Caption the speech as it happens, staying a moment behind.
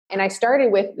And I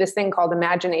started with this thing called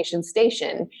Imagination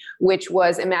Station, which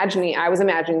was I was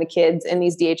imagining the kids in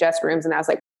these DHS rooms. And I was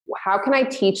like, how can I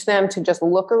teach them to just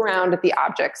look around at the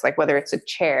objects, like whether it's a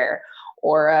chair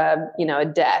or a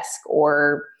desk,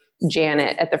 or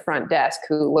Janet at the front desk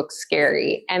who looks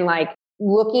scary, and like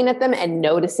looking at them and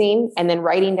noticing, and then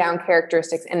writing down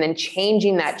characteristics, and then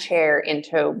changing that chair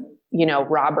into,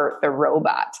 Robert the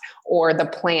robot, or the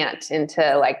plant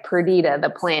into like Perdita the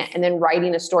plant, and then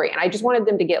writing a story. And I just wanted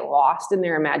them to get lost in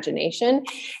their imagination.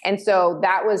 And so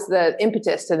that was the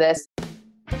impetus to this.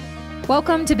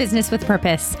 Welcome to Business with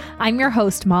Purpose. I'm your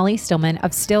host, Molly Stillman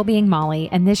of Still Being Molly,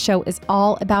 and this show is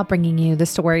all about bringing you the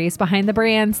stories behind the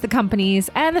brands, the companies,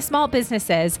 and the small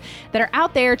businesses that are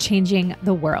out there changing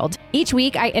the world. Each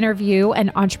week, I interview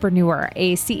an entrepreneur,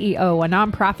 a CEO, a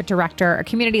nonprofit director, a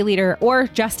community leader, or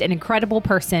just an incredible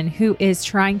person who is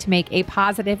trying to make a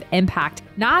positive impact,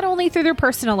 not only through their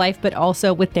personal life, but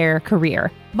also with their career.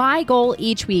 My goal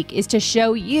each week is to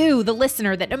show you, the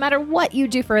listener, that no matter what you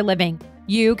do for a living,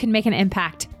 you can make an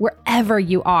impact wherever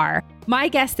you are. My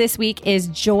guest this week is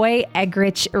Joy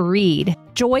Eggerichs Reed.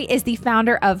 Joy is the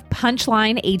founder of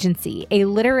Punchline Agency, a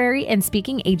literary and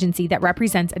speaking agency that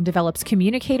represents and develops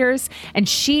communicators. And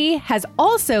she has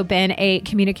also been a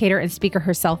communicator and speaker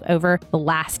herself over the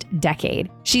last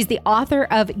decade. She's the author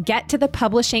of Get to the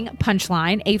Publishing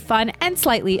Punchline, a fun and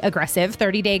slightly aggressive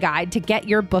 30-day guide to get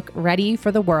your book ready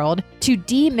for the world, to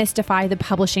demystify the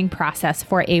publishing process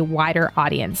for a wider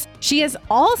audience. She is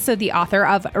also the author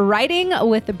of Writing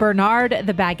with Bernard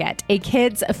the Baguette, a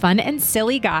kid's fun and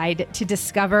silly guide to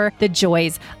discover the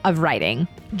joys of writing.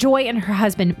 Joy and her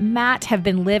husband, Matt, have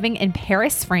been living in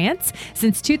Paris, France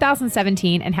since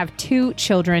 2017 and have two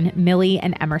children, Millie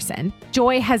and Emerson.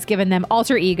 Joy has given them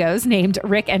alter egos named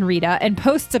Rick and Rita and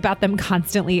posts about them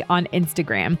constantly on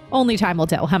Instagram. Only time will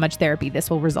tell how much therapy this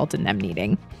will result in them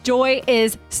needing. Joy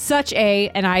is such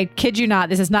and I kid you not,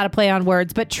 this is not a play on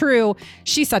words, but true,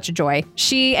 she's such a joy.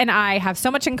 She and I have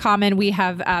so much in common. We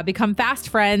have become fast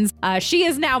friends. She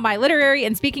is now my literary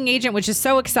and speaking agent, which is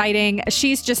so exciting.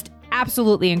 She's just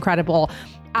absolutely incredible.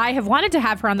 I have wanted to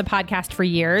have her on the podcast for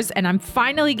years, and I'm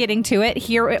finally getting to it.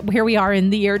 Here we are in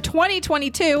the year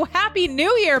 2022. Happy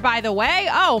New Year, by the way.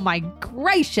 Oh my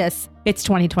gracious. It's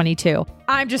 2022.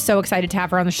 I'm just so excited to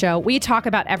have her on the show. We talk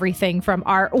about everything from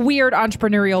our weird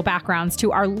entrepreneurial backgrounds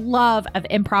to our love of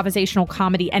improvisational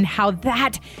comedy and how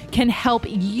that can help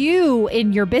you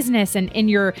in your business and in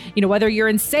your, whether you're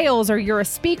in sales or you're a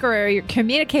speaker or you're a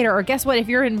communicator, or guess what, if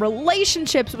you're in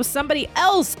relationships with somebody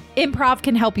else, improv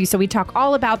can help you. So we talk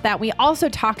all about that. We also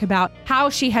talk about how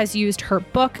she has used her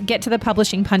book, Get to the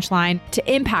Publishing Punchline,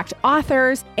 to impact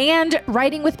authors, and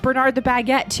Writing with Bernard the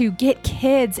Baguette to get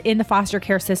kids in the foster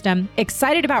care system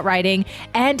excited about writing,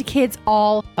 and kids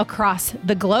all across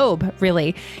the globe,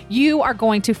 really. You are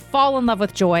going to fall in love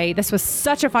with Joy. This was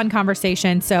such a fun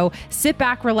conversation. So sit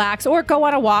back, relax, or go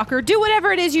on a walk, or do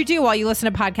whatever it is you do while you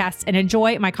listen to podcasts and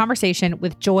enjoy my conversation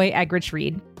with Joy Eggerichs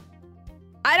Reed.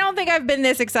 I don't think I've been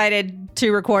this excited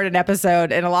to record an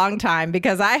episode in a long time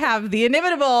because I have the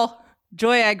inimitable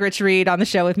Joy Eggerichs Reed on the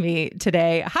show with me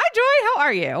today. Hi, Joy. How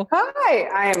are you? Hi.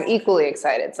 I am equally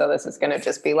excited. So this is going to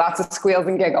just be lots of squeals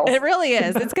and giggles. It really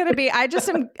is. It's going to be,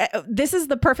 this is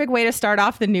the perfect way to start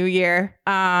off the new year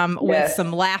with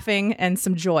some laughing and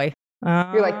some joy.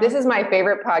 You're like, this is my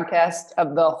favorite podcast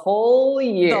of the whole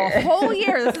year. The whole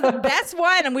year. This is the best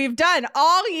one. And we've done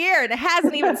all year and it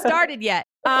hasn't even started yet.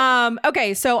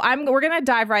 Okay. So we're going to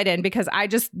dive right in because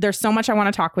there's so much I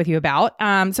want to talk with you about.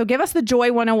 So give us the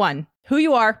Joy 101, who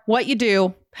you are, what you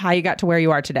do, how you got to where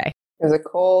you are today. It was a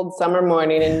cold summer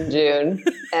morning in June.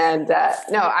 And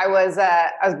I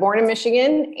was born in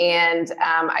Michigan, and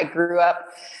I grew up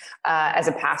as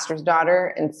a pastor's daughter.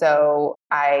 And so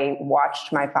I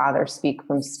watched my father speak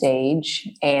from stage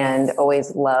and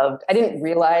always I didn't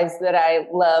realize that I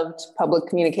loved public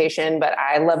communication, but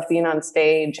I loved being on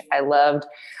stage. I loved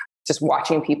just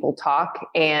watching people talk.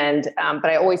 And, but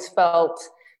I always felt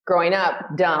growing up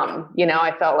dumb.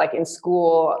 I felt like in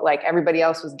school, like everybody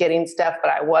else was getting stuff,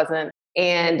 but I wasn't.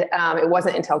 And it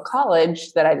wasn't until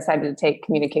college that I decided to take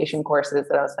communication courses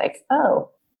that I was like,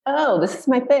 oh, this is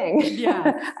my thing.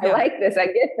 Yeah. I like this. I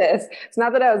get this. It's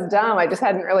not that I was dumb. I just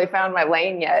hadn't really found my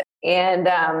lane yet. And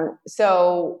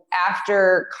so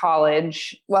after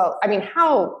college, well, I mean,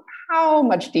 how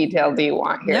much detail do you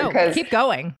want here? No, keep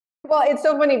going. Well, it's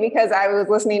so funny because I was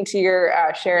listening to your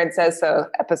Sharon Says So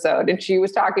episode, and she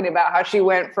was talking about how she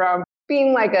went from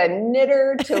being like a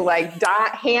knitter to like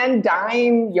hand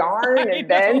dyeing yarn and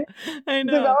then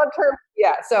developed her.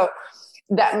 Yeah. So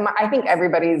I think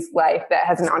everybody's life that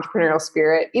has an entrepreneurial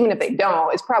spirit, even if they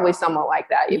don't, is probably somewhat like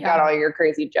that. You've got all your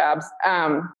crazy jobs.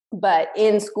 But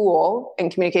in school, in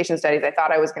communication studies, I thought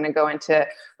I was going to go into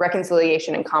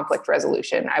reconciliation and conflict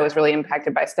resolution. I was really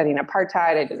impacted by studying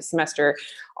apartheid. I did a semester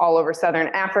all over Southern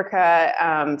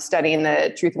Africa, studying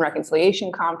the Truth and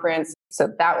Reconciliation Conference.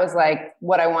 So that was like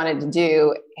what I wanted to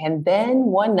do. And then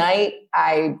one night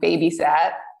I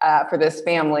babysat for this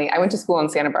family. I went to school in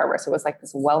Santa Barbara, so it was like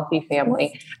this wealthy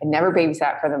family. I never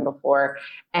babysat for them before.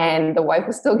 And the wife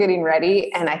was still getting ready.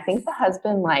 And I think the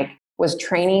husband was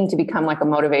training to become like a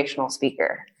motivational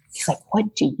speaker. He's like,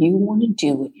 what do you want to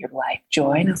do with your life,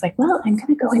 Joy? And I was like, well, I'm going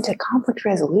to go into conflict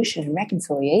resolution and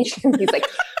reconciliation. He's like,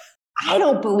 I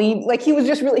don't believe, like, he was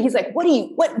just really, he's like,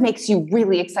 what makes you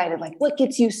really excited? Like, what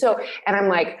gets you so, and I'm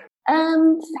like,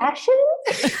 fashion?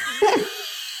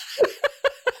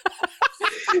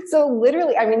 So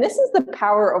literally, I mean, this is the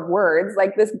power of words.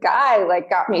 Like, this guy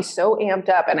got me so amped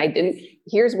up, and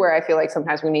here's where I feel like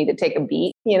sometimes we need to take a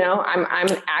beat. I'm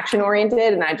action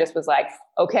oriented, and I just was like,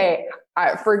 okay,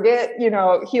 I forget,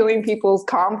 healing people's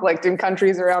conflict in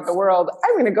countries around the world.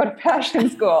 I'm going to go to fashion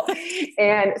school.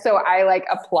 And so I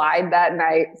applied that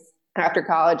night. After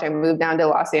college, I moved down to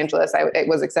Los Angeles. I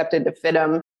was accepted to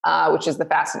FIDM, which is the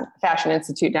Fashion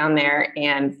Institute down there.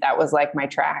 And that was like my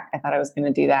track. I thought I was going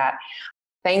to do that.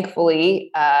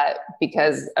 Thankfully,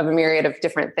 because of a myriad of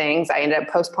different things, I ended up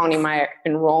postponing my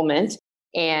enrollment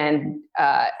and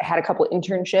had a couple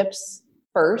internships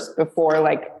first before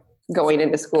going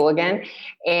into school again,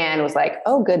 and was like,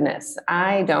 oh goodness,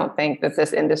 I don't think that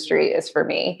this industry is for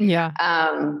me. Yeah.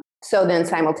 So then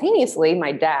simultaneously,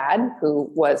 my dad, who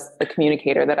was the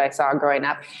communicator that I saw growing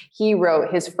up, he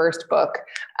wrote his first book,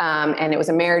 and it was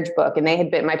a marriage book. And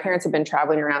my parents had been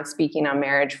traveling around speaking on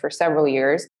marriage for several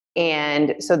years.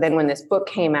 And so then when this book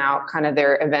came out, kind of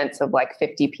their events of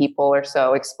 50 people or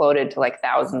so exploded to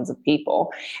thousands of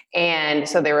people. And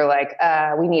so they were like,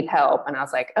 we need help. And I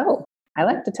was like, oh, I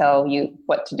like to tell you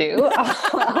what to do.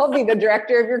 I'll be the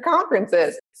director of your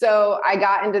conferences. So I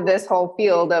got into this whole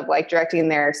field of directing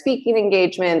their speaking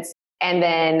engagements, and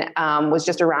then was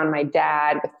just around my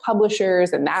dad with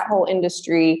publishers and that whole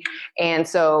industry. And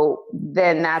so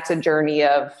then that's a journey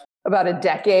of about a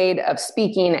decade of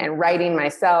speaking and writing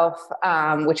myself,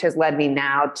 which has led me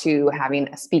now to having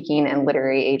a speaking and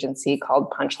literary agency called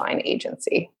Punchline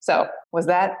Agency. So was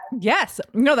that? Yes.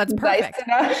 No, that's perfect.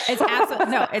 Nice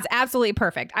It's absolutely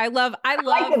perfect. I like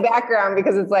the background,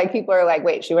 because it's people are like,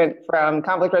 wait, she went from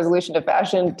conflict resolution to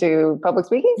fashion to public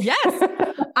speaking? Yes.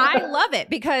 I love it,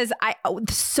 because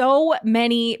so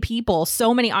many people,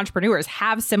 so many entrepreneurs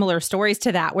have similar stories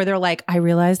to that, where they're like, I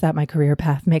realized that my career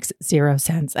path makes zero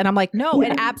sense. And I'm like, no,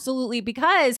 it absolutely,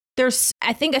 because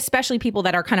I think especially people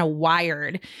that are kind of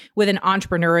wired with an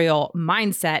entrepreneurial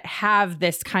mindset have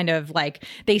this kind of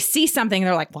they see something and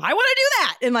they're like, well, I want to do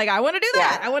that. And I want to do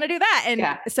that. I want to do that.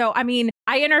 And so, I mean,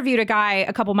 I interviewed a guy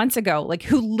a couple months ago,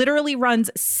 who literally runs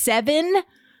 $7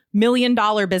 million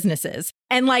businesses.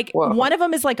 And Whoa. One of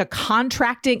them is a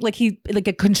contracting,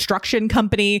 a construction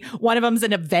company. One of them's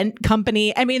an event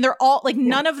company. I mean, they're all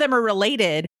none of them are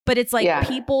related, but it's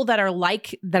people that are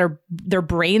their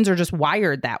brains are just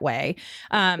wired that way.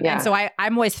 And so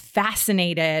I'm always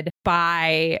fascinated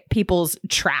by people's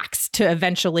tracks to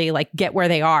eventually get where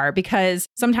they are, because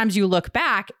sometimes you look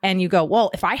back and you go,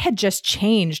 well, if I had just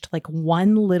changed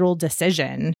one little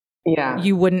decision,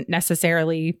 you wouldn't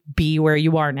necessarily be where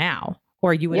you are now,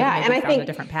 or you would have found a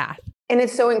different path. And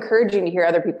it's so encouraging to hear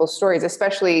other people's stories,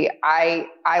 especially I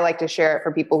like to share it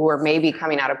for people who are maybe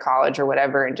coming out of college or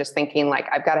whatever, and just thinking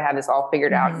I've got to have this all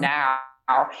figured out now.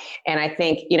 And I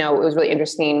think, it was really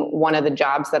interesting. One of the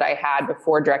jobs that I had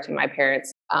before directing my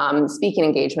parents' speaking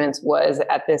engagements was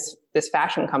at this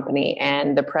fashion company,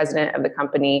 and the president of the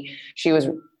company, she was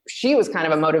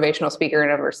kind of a motivational speaker in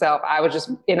and of herself. I was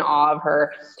just in awe of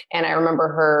her. And I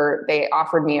remember they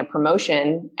offered me a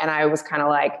promotion, and I was kind of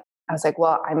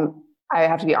well, I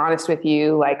have to be honest with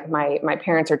you. My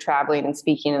parents are traveling and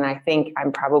speaking, and I think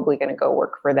I'm probably going to go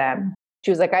work for them. She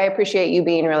was like, I appreciate you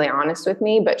being really honest with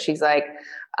me, but she's like,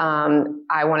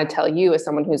 I want to tell you, as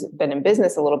someone who's been in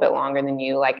business a little bit longer than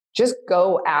you, just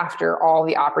go after all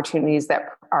the opportunities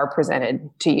that are presented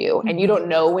to you. And you don't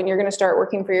know when you're going to start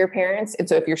working for your parents. And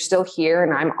so if you're still here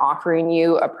and I'm offering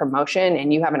you a promotion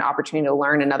and you have an opportunity to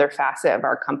learn another facet of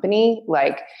our company,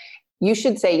 you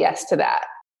should say yes to that.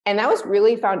 And that was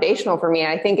really foundational for me. And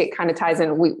I think it kind of ties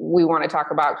in. We want to talk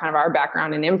about kind of our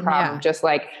background in improv, just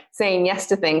saying yes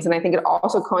to things. And I think it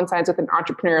also coincides with an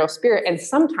entrepreneurial spirit. And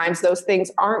sometimes those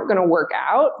things aren't going to work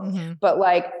out. But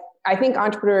I think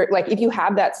if you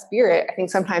have that spirit, I think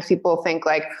sometimes people think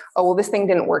oh, well, this thing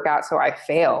didn't work out, so I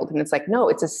failed. And it's no,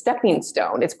 it's a stepping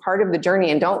stone. It's part of the journey.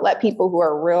 And don't let people who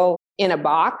are real in a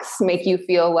box make you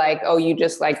feel like, oh, you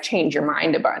just like change your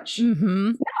mind a bunch.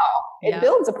 No, it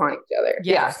builds upon each other.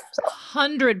 Yeah.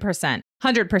 100%.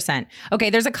 100%. Okay.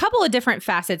 There's a couple of different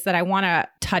facets that I want to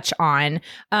touch on.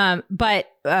 But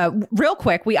real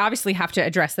quick, we obviously have to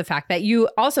address the fact that you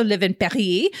also live in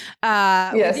Paris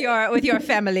with your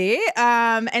family.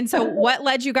 And so what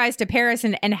led you guys to Paris,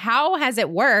 and how has it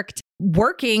worked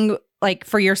working like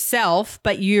for yourself,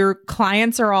 but your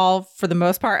clients are all for the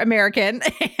most part American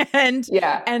and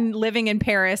living in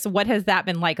Paris? What has that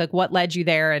been like? Like what led you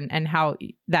there and how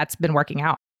that's been working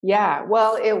out? Yeah,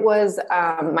 well, it was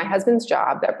my husband's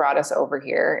job that brought us over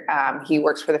here. He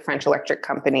works for the French Electric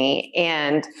Company.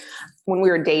 And when we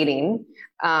were dating,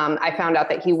 I found out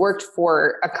that he worked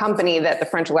for a company that the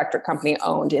French Electric Company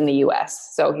owned in the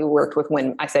US. So he worked with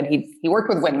he worked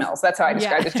with windmills. That's how I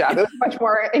described his job. It was much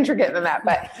more intricate than that.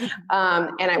 But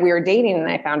we were dating, and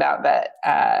I found out that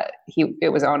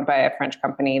it was owned by a French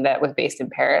company that was based in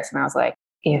Paris. And I was like,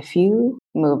 if you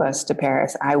move us to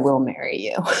Paris, I will marry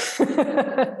you.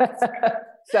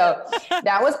 So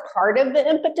that was part of the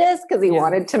impetus, because he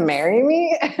wanted to marry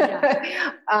me.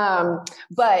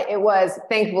 But it was,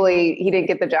 thankfully, he didn't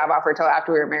get the job offer until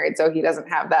after we were married. So he doesn't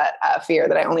have that fear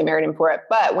that I only married him for it.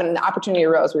 But when the opportunity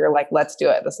arose, we were like, let's do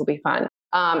it. This will be fun.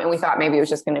 And we thought maybe it was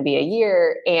just going to be a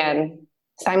year. And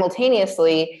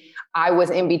simultaneously, I was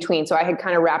in between. So I had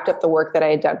kind of wrapped up the work that I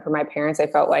had done for my parents. I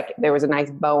felt like there was a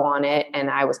nice bow on it, and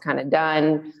I was kind of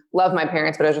done. Love my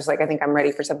parents, but I was just like, I think I'm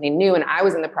ready for something new. And I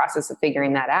was in the process of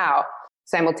figuring that out.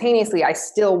 Simultaneously, I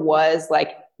still was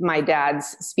like my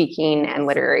dad's speaking and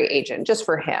literary agent just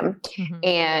for him. Mm-hmm.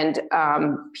 And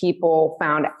people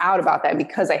found out about that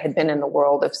because I had been in the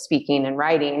world of speaking and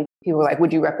writing. People were like,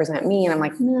 would you represent me? And I'm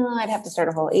like, no, I'd have to start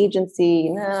a whole agency.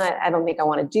 No, I don't think I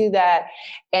want to do that.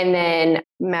 And then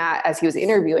Matt, as he was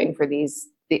interviewing for this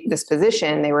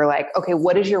position, they were like, okay,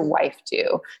 what does your wife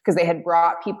do? Because they had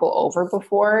brought people over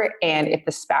before. And if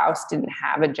the spouse didn't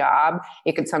have a job,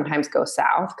 it could sometimes go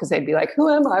south, because they'd be like, who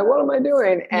am I? What am I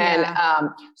doing? And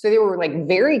so they were like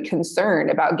very concerned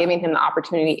about giving him the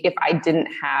opportunity if I didn't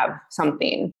have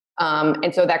something.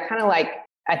 And so that kind of like,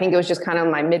 I think it was just kind of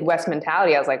my Midwest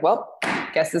mentality. I was like, well,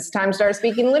 guess it's time to start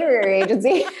speaking literary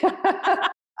agency.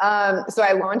 So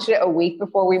I launched it a week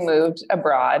before we moved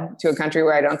abroad to a country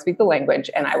where I don't speak the language.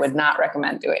 And I would not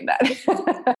recommend doing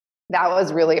that. That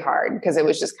was really hard, because it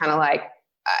was just kind of like,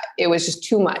 it was just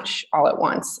too much all at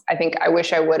once. I think I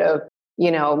wish I would have,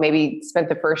 maybe spent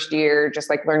the first year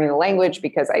just like learning the language,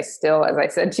 because I still, as I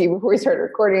said to you before we started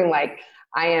recording, like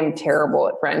I am terrible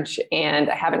at French, and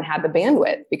I haven't had the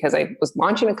bandwidth because I was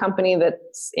launching a company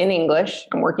that's in English.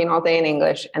 I'm working all day in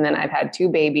English. And then I've had 2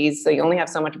 babies. So you only have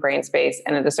so much brain space.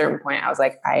 And at a certain point, I was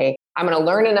like, I'm going to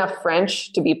learn enough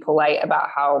French to be polite about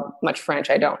how much French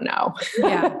I don't know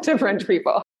to French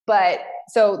people. But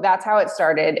so that's how it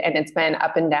started. And it's been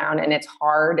up and down, and it's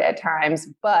hard at times.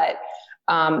 But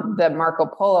the Marco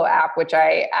Polo app, which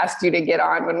I asked you to get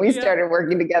on when we started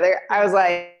working together, I was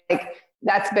like,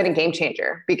 that's been a game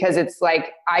changer, because it's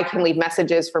like, I can leave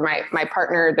messages for my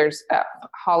partner. There's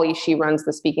Holly, she runs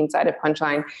the speaking side of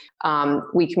Punchline.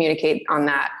 We communicate on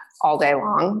that all day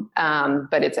long.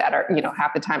 But it's at our,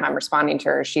 half the time I'm responding to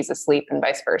her, she's asleep, and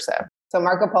vice versa. So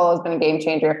Marco Polo has been a game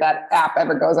changer. If that app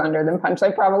ever goes under, then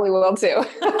Punchline probably will too.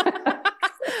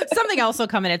 Something else will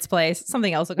come in its place.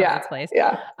 Something else will come in its place.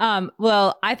 Yeah.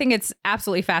 Well, I think it's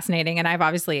absolutely fascinating. And I've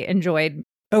obviously enjoyed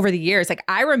over the years. Like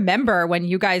I remember when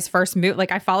you guys first moved,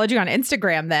 like I followed you on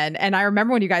Instagram then. And I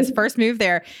remember when you guys first moved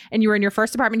there and you were in your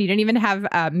first apartment, you didn't even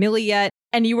have Millie yet.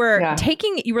 And you were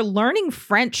you were learning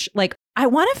French. Like, I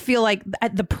want to feel like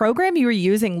the program you were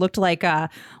using looked like a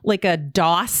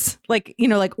DOS, like,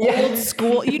 old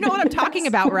school, you know what I'm talking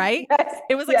about, right?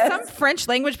 It was like some French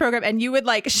language program, and you would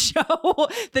like show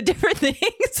the different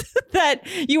things that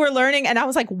you were learning. And I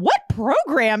was like, what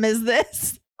program is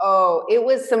this? Oh, it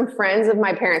was some friends of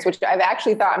my parents, which I've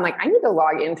actually thought, I'm like, I need to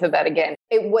log into that again.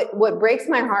 What breaks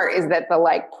my heart is that the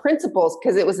like principles,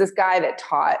 because it was this guy that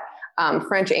taught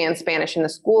French and Spanish in the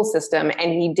school system,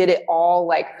 and he did it all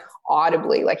like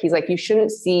audibly. Like he's like, you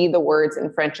shouldn't see the words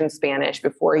in French and Spanish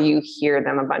before you hear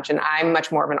them a bunch. And I'm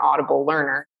much more of an audible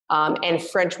learner. And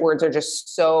French words are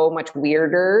just so much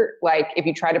weirder. Like if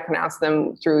you try to pronounce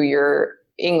them through your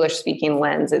English speaking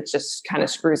lens, it just kind of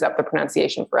screws up the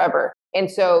pronunciation forever. And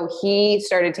so he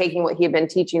started taking what he had been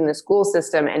teaching in the school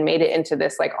system and made it into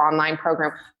this like online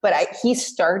program. But he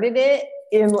started it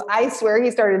I swear he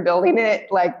started building it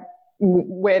like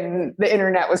when the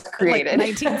internet was created.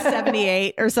 Like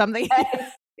 1978 or something.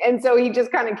 And so he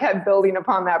just kind of kept building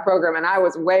upon that program. And I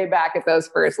was way back at those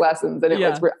first lessons. And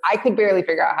I could barely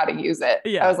figure out how to use it.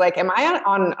 I was like, am I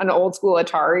on an old school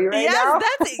Atari right now?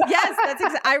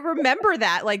 I remember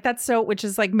that. Like, that's so, which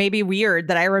is like maybe weird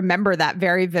that I remember that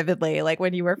very vividly, like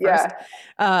when you were first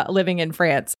living in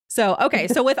France. So, okay.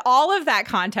 So with all of that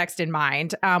context in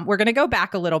mind, we're going to go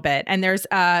back a little bit. And there's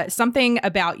something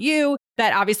about you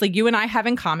that obviously you and I have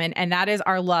in common, and that is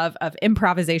our love of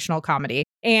improvisational comedy.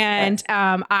 And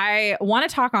I want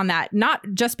to talk on that, not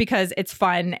just because it's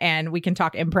fun and we can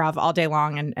talk improv all day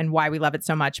long and why we love it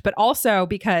so much, but also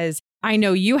because I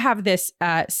know you have this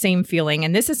same feeling.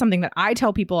 And this is something that I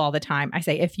tell people all the time. I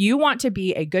say, if you want to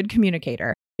be a good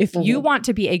communicator, if you want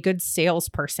to be a good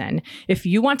salesperson, if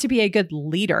you want to be a good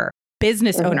leader,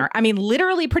 business owner, I mean,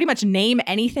 literally pretty much name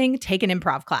anything, take an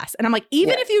improv class. And I'm like,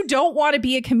 even if you don't want to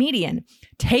be a comedian,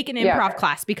 take an improv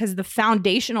class, because the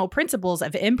foundational principles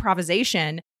of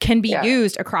improvisation can be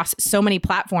used across so many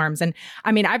platforms. And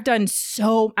I mean, I've done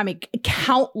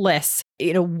countless,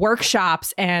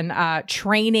 workshops and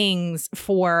trainings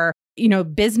for,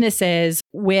 businesses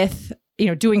with,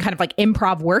 doing kind of like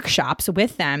improv workshops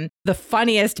with them. The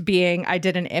funniest being I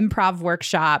did an improv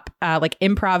workshop, like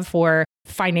improv for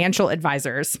financial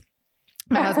advisors.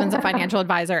 My husband's a financial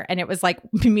advisor, and it was like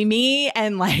me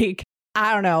and like,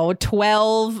 I don't know,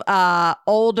 12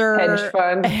 older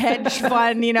hedge fund,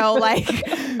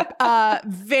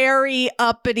 very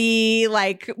uppity,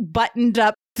 like buttoned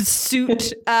up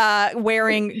suit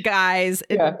wearing guys,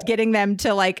 getting them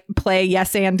to like play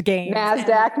yes and games.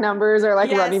 NASDAQ numbers are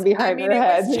like running behind their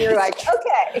heads. And you're like,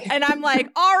 okay. And I'm like,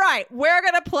 all right, we're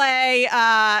going to play,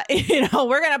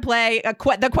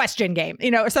 the question game,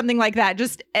 or something like that.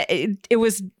 Just, it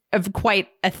was quite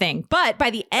a thing. But by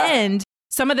the end,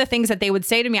 some of the things that they would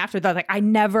say to me after that, like, I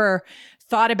never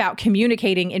thought about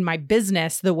communicating in my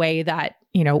business the way that,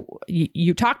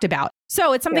 you talked about.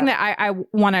 So it's something that I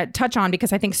want to touch on,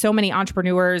 because I think so many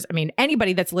entrepreneurs, I mean,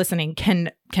 anybody that's listening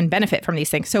can benefit from these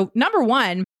things. So number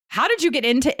one, how did you get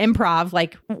into improv?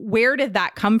 Like, where did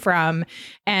that come from?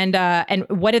 And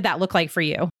what did that look like for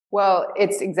you? Well,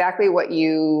 it's exactly what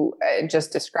you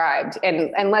just described.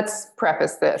 And let's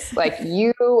preface this. Like,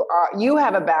 you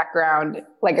have a background,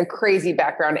 like a crazy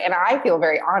background. And I feel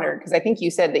very honored, because I think you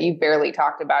said that you barely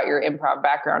talked about your improv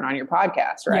background on your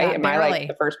podcast, right? Yeah, Am barely. I like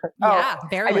the first person? Yeah,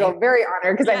 barely. I feel very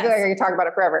honored, because I feel like I could talk about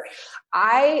it forever.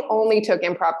 I only took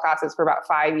improv classes for about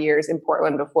 5 years in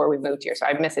Portland before we moved here. So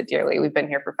I miss it dearly. We've been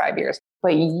here for 5 years.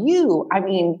 But you, I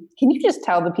mean, can you just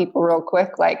tell the people real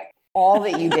quick, like, all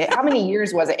that you did? How many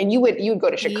years was it? And you would go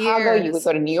to Chicago, you would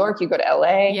go to New York, you go to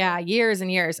LA. Yeah, years and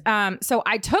years. So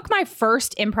I took my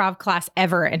first improv class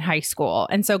ever in high school.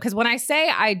 And so, because when I say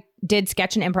I did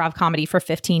sketch and improv comedy for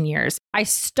 15 years, I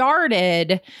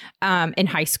started in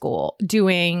high school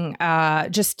doing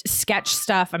just sketch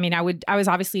stuff. I mean, I was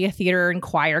obviously a theater and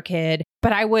choir kid,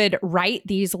 but I would write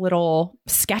these little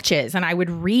sketches and I would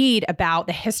read about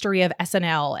the history of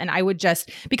SNL. And I would just,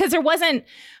 because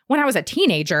when I was a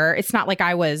teenager, it's not like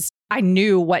I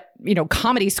knew what,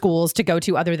 comedy schools to go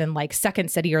to other than like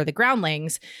Second City or the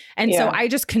Groundlings. And so I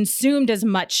just consumed as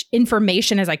much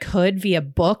information as I could via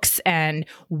books and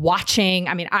watching.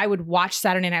 I mean, I would watch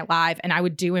Saturday Night Live and I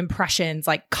would do impressions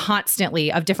like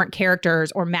constantly of different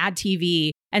characters, or Mad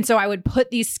TV. And so I would put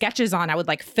these sketches on, I would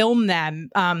like film them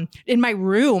in my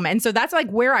room. And so that's like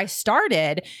where I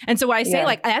started. And so I say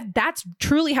like, that's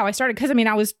truly how I started. Cause I mean,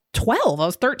 I was 12, I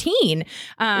was 13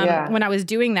 when I was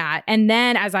doing that. And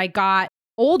then as I got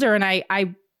older, and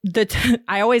I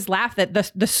always laugh that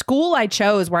the school I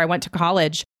chose where I went to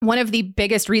college, one of the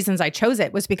biggest reasons I chose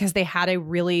it was because they had a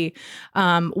really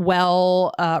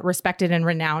well respected and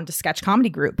renowned sketch comedy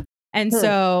group. And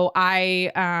so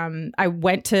I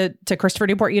went to Christopher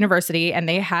Newport University, and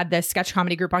they had this sketch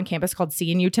comedy group on campus called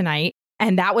Seeing You Tonight.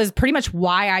 And that was pretty much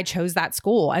why I chose that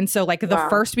school. And so like the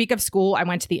first week of school, I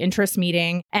went to the interest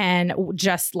meeting and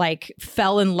just like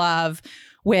fell in love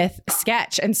with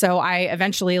sketch. And so I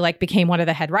eventually like became one of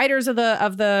the head writers of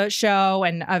the show.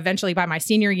 And eventually by my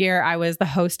senior year, I was the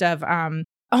host of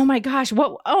oh my gosh, why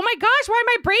am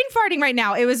I brain farting right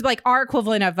now? It was like our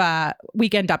equivalent of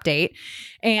Weekend Update.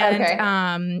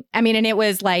 And I mean, and it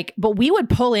was like, but we would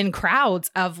pull in crowds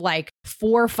of like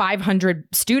 400 or 500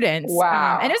 students.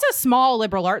 Wow. And it's a small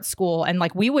liberal arts school. And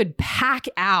like we would pack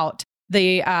out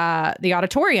the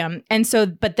auditorium. And so,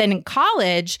 but then in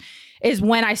college is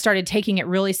when I started taking it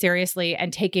really seriously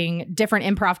and taking different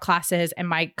improv classes. And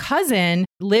my cousin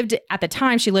at the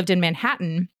time, she lived in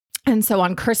Manhattan. And so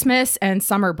on Christmas and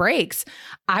summer breaks,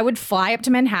 I would fly up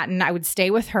to Manhattan. I would stay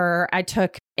with her. I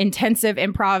took intensive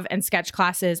improv and sketch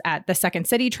classes at the Second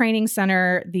City Training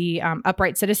Center, the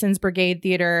Upright Citizens Brigade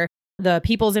Theater, the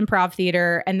People's Improv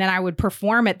Theater. And then I would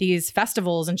perform at these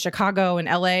festivals in Chicago and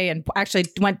LA, and actually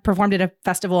performed at a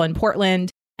festival in Portland.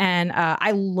 And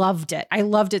I loved it. I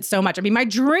loved it so much. I mean, my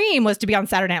dream was to be on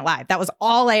Saturday Night Live. That was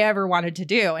all I ever wanted to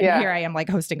do. And here I am like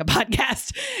hosting a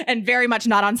podcast and very much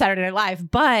not on Saturday Night Live.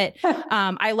 But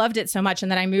I loved it so much.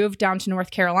 And then I moved down to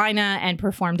North Carolina and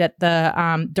performed at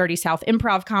the Dirty South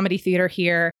Improv Comedy Theater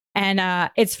here. And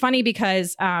it's funny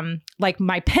because like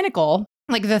my pinnacle,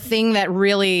 like the thing that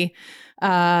really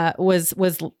was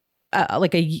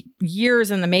like years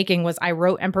in the making was I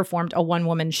wrote and performed a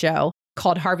one-woman show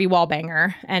called Harvey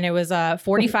Wallbanger. And it was a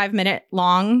 45-minute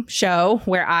long show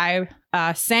where I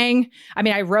sang. I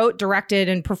mean, I wrote, directed,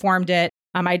 and performed it.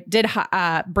 I did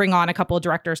bring on a couple of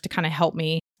directors to kind of help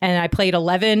me. And I played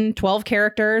 12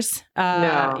 characters.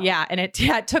 Yeah. And it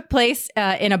took place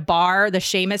in a bar, the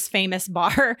Seamus Famous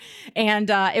bar. And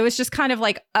it was just kind of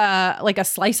like a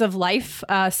slice of life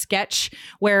sketch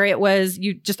where it was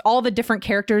just all the different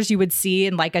characters you would see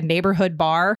in like a neighborhood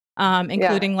bar.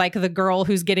 Including like the girl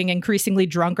who's getting increasingly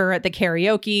drunker at the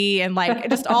karaoke and like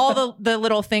just all the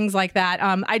little things like that.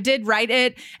 I did write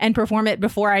it and perform it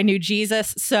before I knew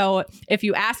Jesus. So if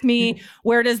you ask me,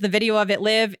 where does the video of it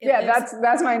live?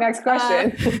 That's my next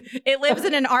question. It lives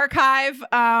in an archive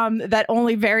that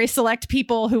only very select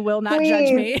people who will not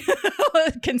judge me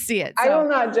can see it. So, I will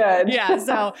not judge. Yeah.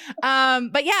 So,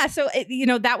 but yeah, so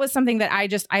that was something that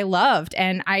I loved.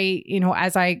 And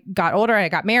as I got older, I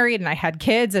got married and I had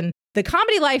kids, and the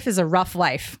comedy life is a rough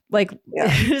life. Like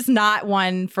it is not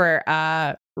one for,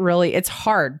 really, it's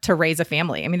hard to raise a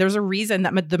family. I mean, there's a reason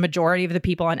that the majority of the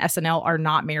people on SNL are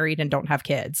not married and don't have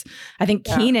kids. I think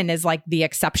Kenan is like the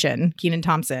exception, Kenan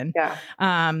Thompson. Yeah.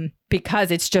 Because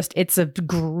it's a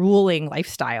grueling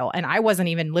lifestyle. And I wasn't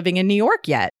even living in New York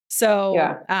yet. So,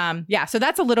 so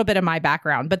that's a little bit of my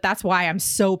background, but that's why I'm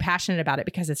so passionate about it,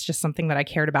 because it's just something that I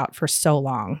cared about for so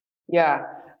long. Yeah.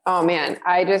 Oh man,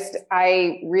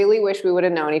 I really wish we would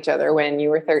have known each other when you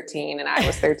were 13 and I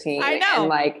was 13. I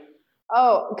know. And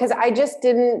because I just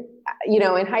didn't,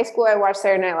 in high school, I watched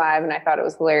Saturday Night Live and I thought it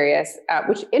was hilarious,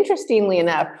 which interestingly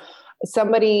enough,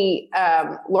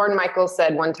 Lorne Michaels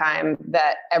said one time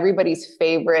that everybody's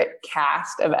favorite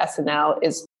cast of SNL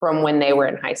is from when they were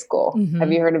in high school. Mm-hmm.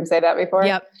 Have you heard him say that before?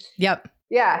 Yep.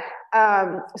 Yeah.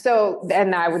 So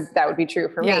then that would be true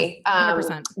for me.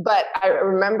 100%. But I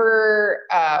remember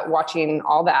watching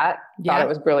all that. Thought it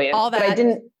was brilliant. All that.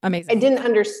 But amazing. I didn't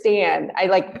understand.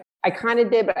 I kind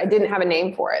of did, but I didn't have a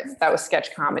name for it. That was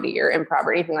sketch comedy or improv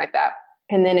or anything like that.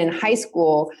 And then in high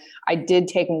school, I did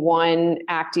take one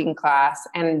acting class,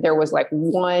 and there was it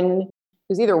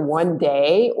was either one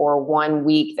day or 1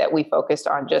 week that we focused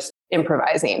on just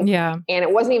improvising. Yeah. And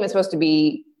it wasn't even supposed to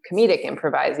be comedic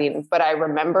improvising, but I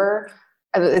remember,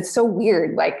 it's so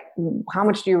weird. Like, how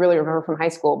much do you really remember from high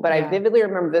school? But I vividly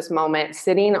remember this moment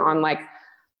sitting on like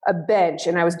a bench,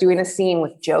 and I was doing a scene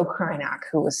with Joe Krynock,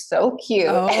 who was so cute.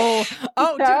 Do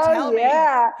tell me.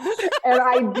 Yeah. And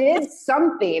I did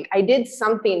something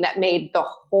that made the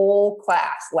whole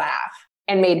class laugh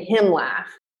and made him laugh.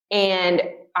 And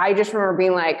I just remember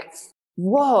being like,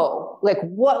 whoa, like,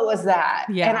 what was that?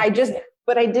 Yeah. And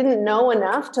but I didn't know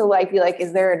enough to be like,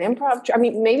 is there an improv? I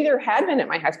mean, maybe there had been at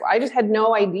my high school. I just had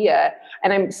no idea.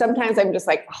 And sometimes I'm just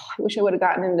like, oh, I wish I would have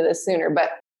gotten into this sooner.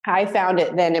 But I found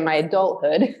it then in my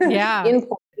adulthood. Yeah. In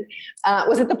Portland.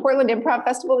 Was it the Portland Improv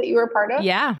Festival that you were a part of?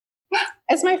 Yeah.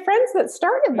 It's my friends that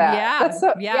started that.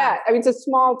 Yeah. I mean, it's a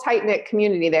small, tight-knit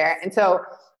community there. And so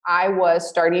I was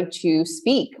starting to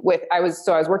speak I was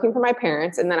working for my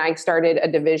parents, and then I started a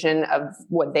division of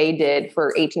what they did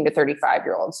for 18 to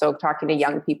 35-year-olds. So talking to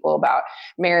young people about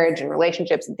marriage and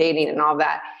relationships and dating and all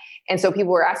that. And so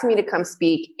people were asking me to come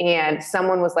speak, and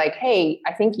someone was like, hey,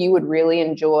 I think you would really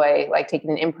enjoy taking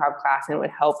an improv class, and it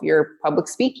would help your public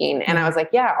speaking. And I was like,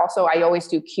 yeah, also I always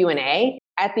do Q&A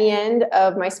at the end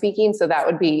of my speaking. So that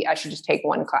would be, I should just take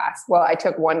one class. Well, I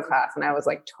took one class and I was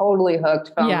totally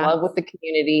hooked, fell in love with the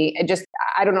community.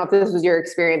 I don't know if this was your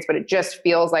experience, but it just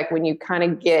feels like when you kind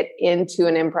of get into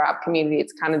an improv community,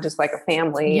 it's kind of just like a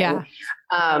family. Yeah.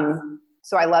 And,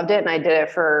 so I loved it, and I did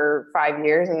it for 5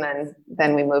 years, and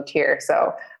then we moved here.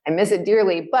 So I miss it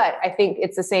dearly, but I think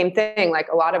it's the same thing. Like,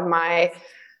 a lot of my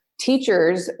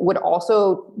teachers would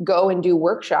also go and do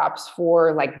workshops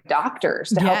for doctors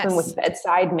to help them with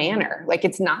bedside manner.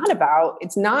 It's not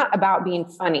about being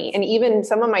funny. And even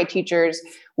some of my teachers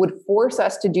would force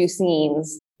us to do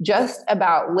scenes just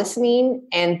about listening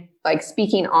and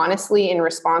speaking honestly in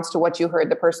response to what you heard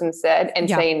the person said, and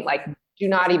saying do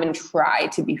not even try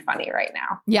to be funny right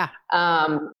now. Yeah.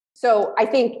 So I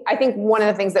think one of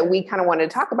the things that we kind of wanted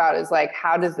to talk about is like,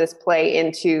 how does this play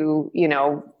into,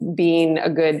 being a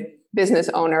good business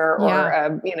owner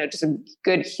or, just a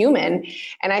good human?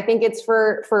 And I think it's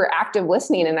for active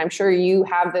listening. And I'm sure you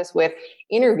have this with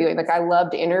interviewing. Like I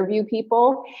love to interview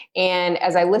people. And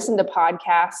as I listen to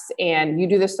podcasts, and you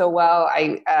do this so well,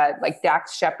 I like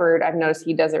Dax Shepard, I've noticed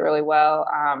he does it really well.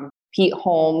 Pete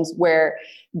Holmes, where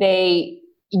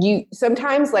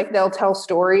sometimes like they'll tell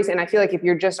stories. And I feel like if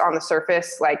you're just on the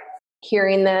surface, like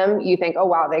hearing them, you think, oh,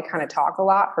 wow, they kind of talk a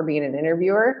lot for being an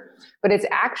interviewer. But it's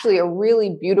actually a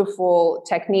really beautiful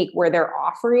technique where they're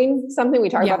offering something. We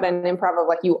talk about that in improv of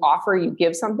like you offer, you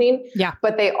give something. Yeah.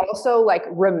 But they also like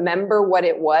remember what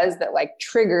it was that like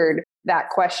triggered that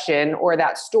question or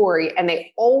that story. And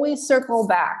they always circle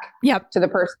back to the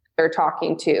person they're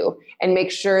talking to and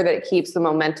make sure that it keeps the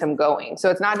momentum going.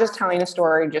 So it's not just telling a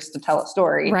story just to tell a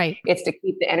story. Right. It's to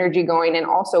keep the energy going. And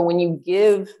also when you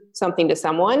give something to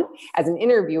someone as an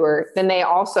interviewer, then they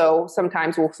also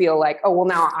sometimes will feel like, oh, well,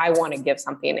 now I want to give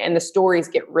something. And the stories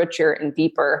get richer and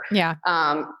deeper. Yeah.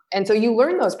 And so you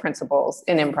learn those principles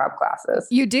in improv classes.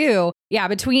 You do. Yeah.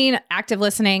 Between active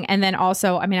listening and then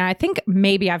also, I mean, I think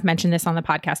maybe I've mentioned this on the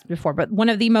podcast before, but one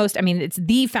of the most, I mean, it's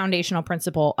the foundational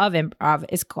principle of improv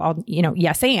is called,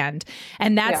 yes and.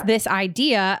 And that's this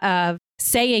idea of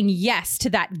saying yes to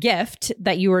that gift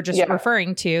that you were just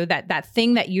referring to, that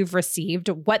thing that you've received,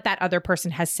 what that other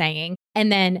person has saying. And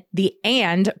then the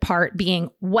and part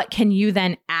being, what can you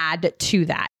then add to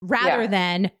that rather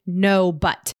than no,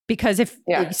 but? Because if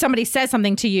somebody says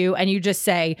something to you and you just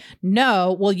say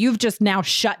no, well, you've just now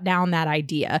shut down that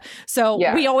idea. So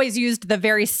we always used the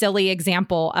very silly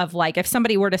example of like, if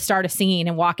somebody were to start a scene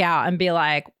and walk out and be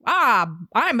like, I'm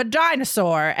a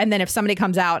dinosaur. And then if somebody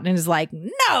comes out and is like,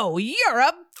 no, you're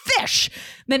a fish,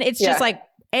 then it's just like,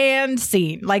 and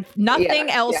scene. Like nothing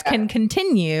else can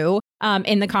continue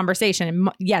in the conversation. And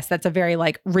yes, that's a very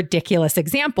like ridiculous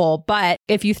example. But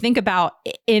if you think about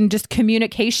in just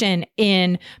communication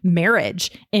in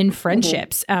marriage, in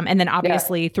friendships, and then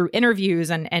obviously through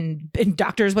interviews and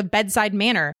doctors with bedside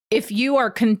manner, if you are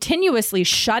continuously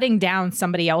shutting down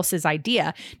somebody else's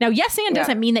idea, now, yes, and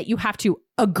doesn't mean that you have to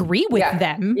agree with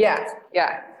them. Yeah.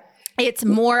 It's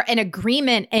more an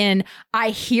agreement in, I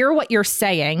hear what you're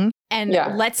saying, and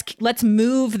let's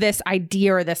move this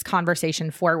idea or this conversation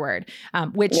forward,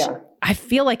 which I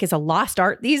feel like is a lost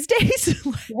art these days.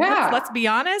 Let's be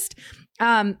honest.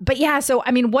 But yeah, so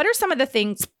I mean, what are some of the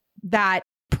things that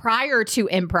prior to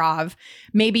improv,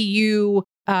 maybe you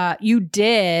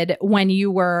did when you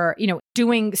were,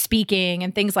 doing speaking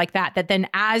and things like that, that then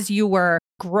as you were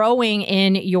growing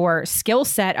in your skill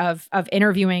set of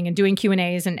interviewing and doing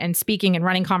Q&As and speaking and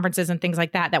running conferences and things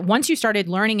like that, that once you started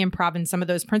learning improv and some of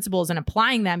those principles and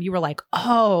applying them, you were like,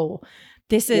 oh,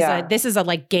 this is a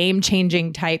like game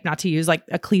changing type, not to use like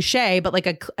a cliche, but like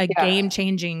a game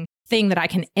changing thing that I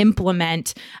can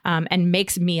implement and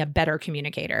makes me a better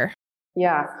communicator.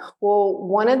 Yeah. Well,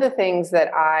 one of the things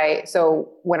that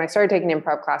so when I started taking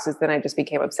improv classes, then I just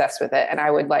became obsessed with it. And I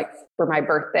would like, for my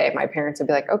birthday, my parents would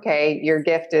be like, okay, your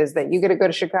gift is that you get to go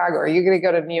to Chicago or you're going to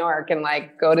go to New York and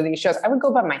like go to these shows. I would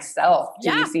go by myself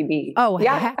to UCB. Oh,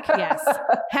 heck yes.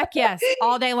 Heck yes.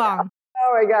 All day long.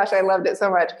 Oh my gosh, I loved it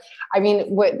so much. I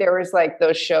mean, there was like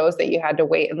those shows that you had to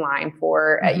wait in line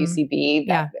for at UCB,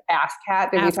 that Ask Cat,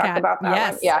 we talked about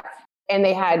that one? Yeah.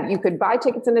 And you could buy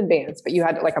tickets in advance, but you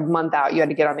had like a month out, you had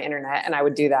to get on the internet, and I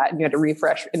would do that. And you had to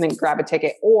refresh and then grab a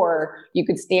ticket, or you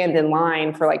could stand in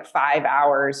line for like 5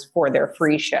 hours for their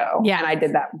free show. Yeah. And I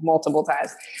did that multiple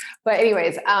times. But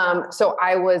anyways, so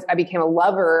I became a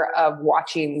lover of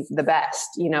watching the best,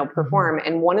 perform.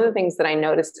 And one of the things that I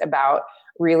noticed about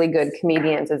really good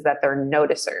comedians is that they're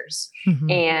noticers,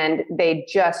 and they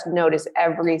just notice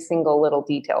every single little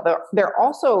detail. They're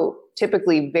also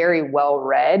typically very well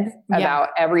read about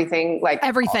everything, like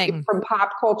everything from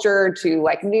pop culture to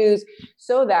like news,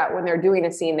 so that when they're doing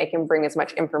a scene, they can bring as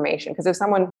much information. Because I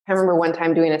remember one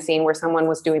time doing a scene where someone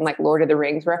was doing like Lord of the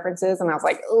Rings references, and I was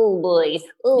like, oh boy, I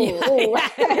don't know where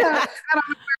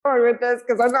I'm going with this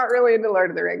because I'm not really into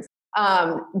Lord of the Rings.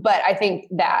 But I think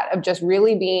that of just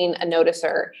really being a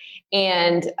noticer.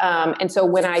 And so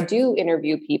when I do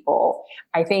interview people,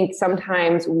 I think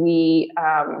sometimes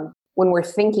when we're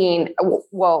thinking,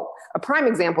 well, a prime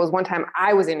example is one time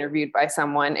I was interviewed by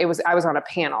someone. I was on a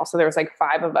panel. So there was like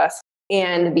 5 of us,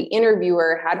 and the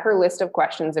interviewer had her list of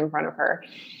questions in front of her.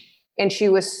 And she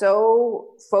was so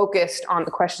focused on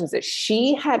the questions that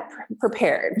she had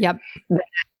prepared. Yep. That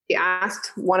she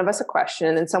asked one of us a question,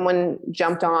 and then someone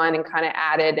jumped on and kind of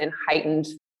added and heightened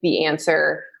the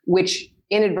answer, which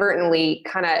inadvertently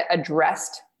kind of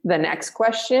addressed the next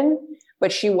question.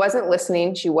 but she wasn't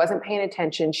listening. She wasn't paying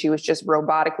attention. She was just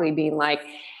robotically being like,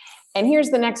 and here's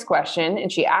the next question.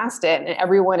 And she asked it, and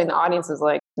everyone in the audience was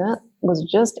like, that was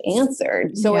just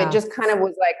answered. So it just kind of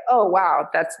was like, oh, wow,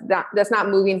 that's not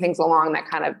moving things along.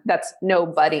 That's no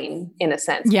budding in a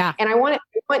sense. Yeah. And I want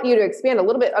you to expand a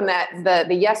little bit on that,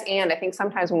 the yes. And I think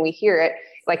sometimes when we hear it,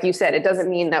 like you said, it doesn't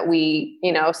mean that we,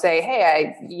 say,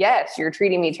 hey, yes, you're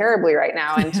treating me terribly right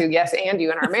now. And to yes, and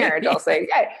you in our marriage, I'll say,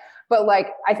 yeah. But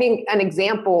I think an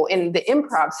example in the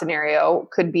improv scenario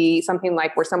could be something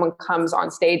like where someone comes on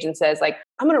stage and says like,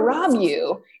 I'm going to rob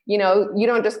you. You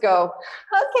don't just go,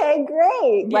 okay,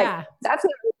 great. Yeah. That's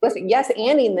not, listen, yes,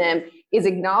 anding them is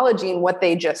acknowledging what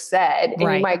they just said. And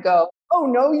you might go, oh,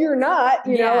 no, you're not,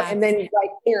 know, and then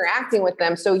interacting with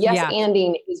them. So yes,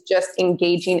 anding is just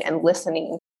engaging and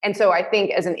listening. And so I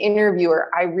think as an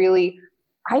interviewer, I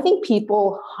think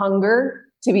people hunger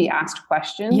to be asked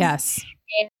questions. Yes.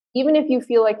 And even if you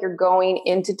feel like you're going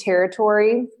into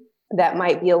territory that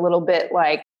might be a little bit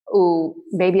like, oh,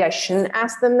 maybe I shouldn't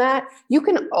ask them that. You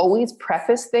can always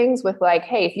preface things with like,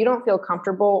 hey, if you don't feel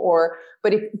comfortable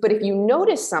but if you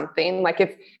notice something, like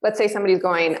if, let's say somebody's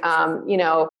going,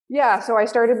 so I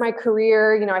started my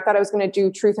career, I thought I was going to do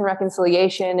truth and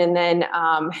reconciliation. And then,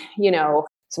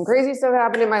 some crazy stuff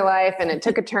happened in my life and it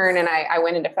took a turn and I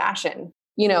went into fashion.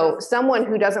 Someone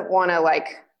who doesn't want to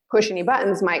push any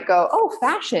buttons might go, oh,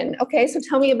 fashion. Okay. So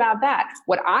tell me about that.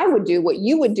 What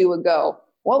you would do would go,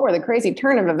 what were the crazy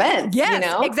turn of events? Yes,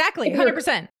 exactly.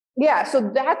 100%. Yeah.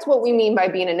 So that's what we mean by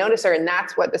being a noticer. And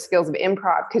that's what the skills of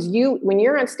improv, because when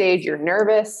you're on stage, you're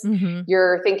nervous,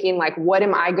 you're thinking like, what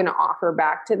am I going to offer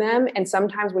back to them? And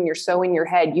sometimes when you're so in your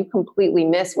head, you completely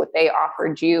miss what they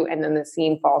offered you. And then the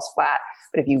scene falls flat.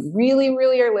 But if you really,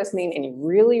 really are listening and you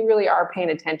really, really are paying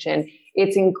attention,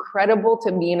 it's incredible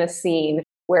to be in a scene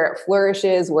where it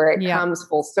flourishes, where it comes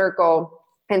full circle.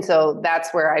 And so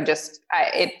that's where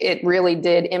it really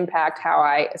did impact how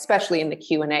especially in the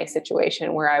Q&A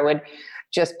situation where I would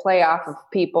just play off of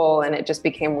people and it just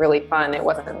became really fun. It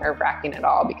wasn't nerve-wracking at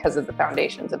all because of the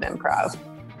foundations of improv.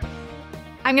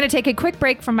 I'm going to take a quick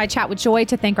break from my chat with Joy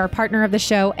to thank our partner of the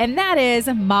show, and that is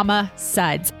Mama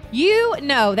Suds. You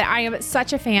know that I am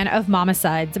such a fan of Mama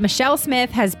Suds. Michelle Smith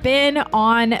has been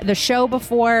on the show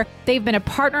before. They've been a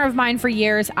partner of mine for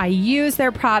years. I use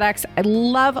their products. I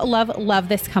love, love, love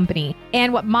this company.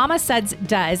 And what Mama Suds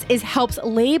does is helps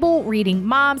label reading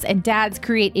moms and dads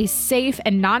create a safe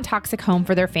and non-toxic home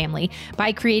for their family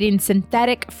by creating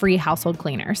synthetic-free household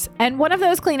cleaners. And one of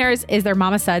those cleaners is their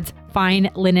Mama Suds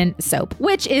fine linen soap,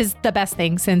 which is the best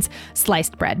thing since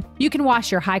sliced bread. You can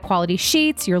wash your high-quality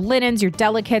sheets, your linens, your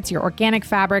delicates, your organic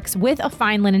fabrics with a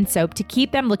fine linen soap to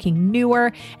keep them looking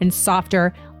newer and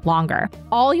softer longer.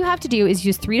 All you have to do is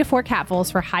use 3 to 4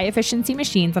 capfuls for high efficiency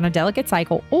machines on a delicate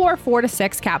cycle or 4 to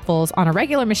 6 capfuls on a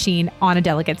regular machine on a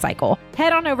delicate cycle.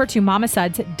 Head on over to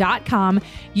mamasuds.com.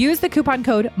 Use the coupon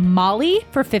code MOLLY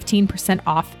for 15%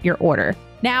 off your order.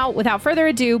 Now, without further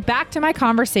ado, back to my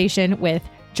conversation with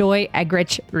Joy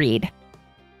Eggerichs Reed.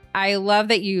 I love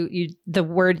that the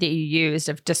word that you used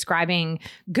of describing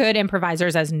good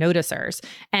improvisers as noticers.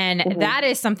 And that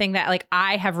is something that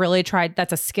I have really tried.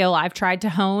 That's a skill I've tried to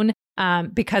hone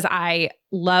because I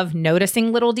love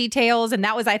noticing little details. And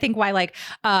that was, I think, why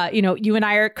you and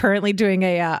I are currently doing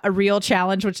a reel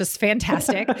challenge, which is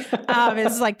fantastic. It's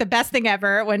the best thing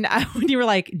ever. When you were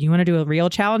like, do you want to do a reel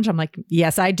challenge? I'm like,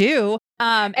 yes, I do.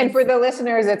 And for the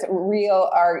listeners, it's reel,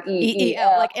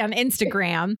 REEL, on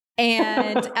Instagram.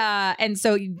 And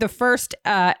so the first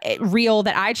reel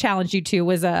that I challenged you to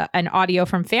was an audio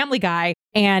from Family Guy.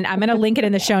 And I'm going to link it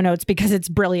in the show notes because it's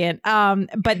brilliant.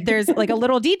 But there's a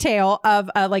little detail of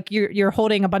you're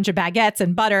holding a bunch of baguettes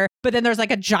and butter, but then there's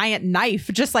a giant knife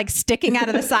just sticking out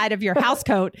of the side of your house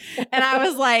coat. And I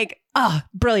was like, oh,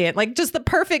 brilliant. Just the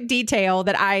perfect detail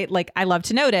that I love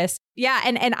to notice. Yeah.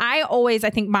 And I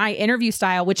think my interview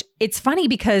style, which it's funny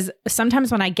because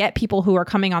sometimes when I get people who are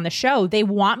coming on the show, they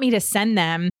want me to send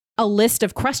them a list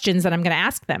of questions that I'm going to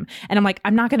ask them. And I'm like,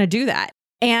 I'm not going to do that.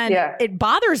 And it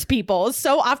bothers people.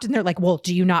 So often they're like, well,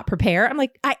 do you not prepare? I'm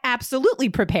like, I absolutely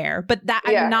prepare, but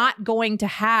I'm not going to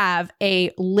have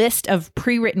a list of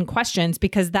pre-written questions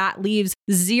because that leaves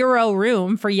zero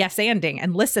room for yes-anding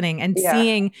and listening and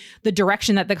seeing the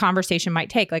direction that the conversation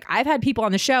might take. I've had people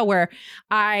on the show where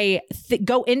I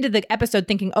go into the episode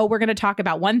thinking, oh, we're going to talk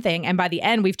about one thing. And by the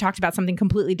end, we've talked about something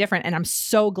completely different. And I'm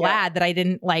so glad that I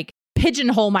didn't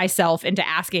pigeonhole myself into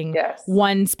asking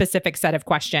one specific set of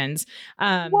questions.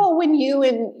 Well, when you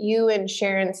and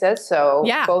Sharon Says So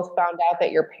both found out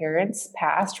that your parents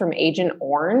passed from Agent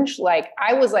Orange, like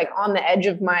I was like on the edge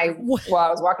of I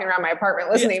was walking around my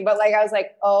apartment listening, but like I was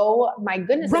like, oh my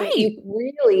goodness, right. You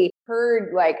really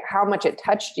heard like how much it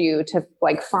touched you to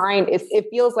like find it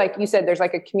feels like you said there's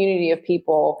like a community of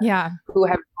people who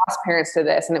have lost parents to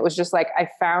this, and it was just like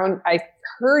I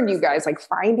heard you guys like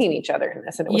finding each other in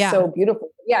this, and it was so beautiful.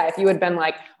 If you had been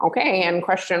like, okay, and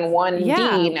question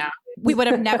 1D now, we would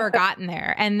have never gotten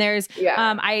there. And there's,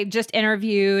 I just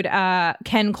interviewed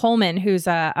Ken Coleman, who's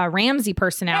a Ramsey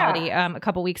personality a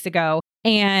couple weeks ago.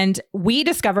 And we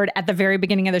discovered at the very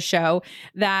beginning of the show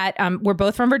that we're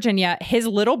both from Virginia. His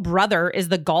little brother is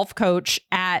the golf coach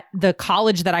at the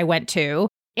college that I went to.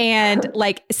 And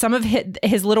like some of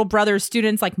his little brother's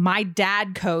students, like my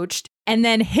dad coached. And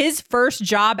then his first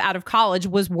job out of college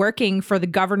was working for the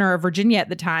governor of Virginia at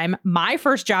the time. My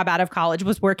first job out of college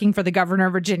was working for the governor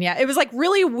of Virginia. It was like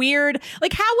really weird.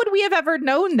 Like, how would we have ever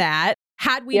known that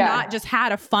had we not just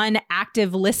had a fun,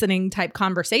 active listening type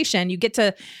conversation? You get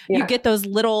to, you get those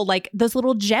little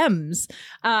gems.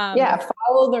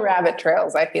 Follow the rabbit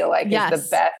trails, I feel like is the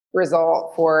best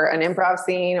result for an improv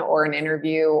scene or an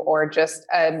interview or just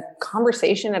a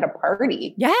conversation at a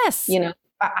party. Yes. You know,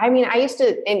 I mean, I used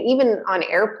to, and even on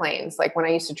airplanes, like when I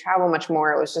used to travel much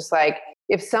more, it was just like,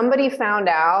 if somebody found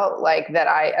out like that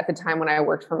at the time when I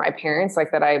worked for my parents,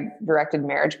 like that I directed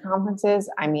marriage conferences,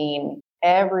 I mean,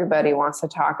 everybody wants to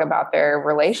talk about their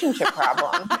relationship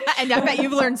problem. And I bet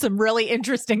you've learned some really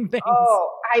interesting things.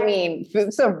 Oh, I mean,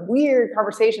 some weird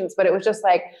conversations, but it was just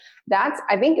like,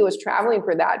 I think it was traveling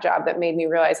for that job that made me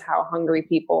realize how hungry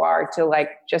people are to like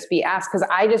just be asked. Cause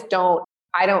I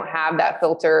don't have that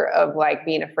filter of like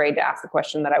being afraid to ask the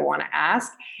question that I want to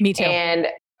ask. Me too. And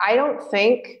I don't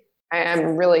think,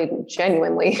 I'm really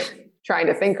genuinely trying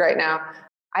to think right now.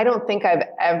 I don't think I've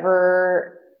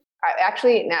ever,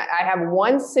 I have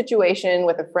one situation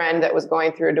with a friend that was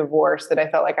going through a divorce that I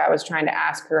felt like I was trying to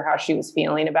ask her how she was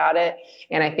feeling about it.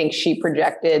 And I think she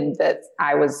projected that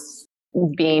I was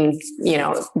being,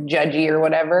 judgy or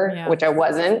whatever, which I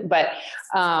wasn't. But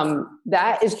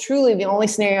that is truly the only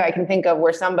scenario I can think of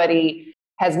where somebody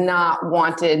has not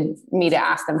wanted me to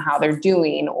ask them how they're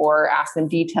doing or ask them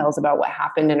details about what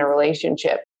happened in a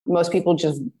relationship. Most people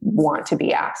just want to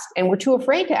be asked and we're too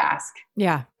afraid to ask.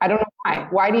 Yeah. I don't know why.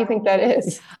 Why do you think that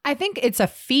is? I think it's a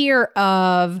fear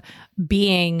of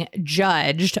being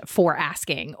judged for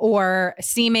asking or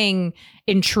seeming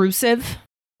intrusive.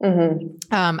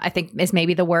 I think is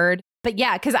maybe the word. But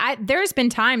yeah, because there's been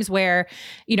times where,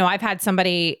 I've had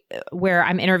somebody where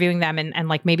I'm interviewing them and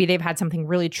like maybe they've had something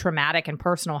really traumatic and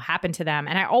personal happen to them.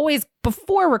 And I always,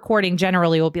 before recording,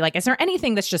 generally will be like, is there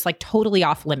anything that's just like totally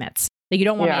off limits that you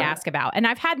don't want me to ask about? And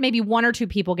I've had maybe one or two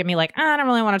people give me like, I don't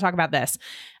really want to talk about this.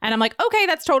 And I'm like, okay,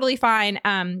 that's totally fine.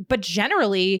 But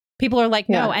generally people are like,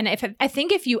 no. And I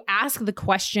think if you ask the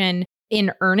question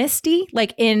in earnesty,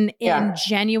 like in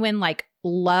genuine like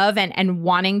love and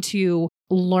wanting to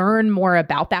learn more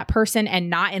about that person and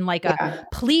not in like a,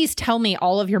 please tell me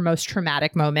all of your most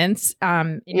traumatic moments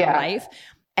in your life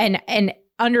and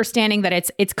understanding that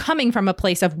it's coming from a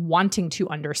place of wanting to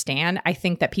understand. I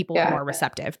think that people are more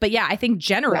receptive. But I think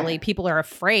generally people are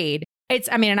afraid.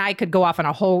 And I could go off on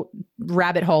a whole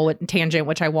rabbit hole and tangent,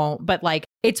 which I won't, but like,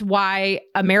 it's why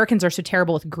Americans are so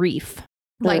terrible with grief.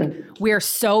 Like we're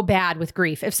so bad with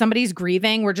grief. If somebody's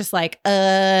grieving, we're just like,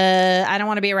 I don't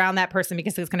want to be around that person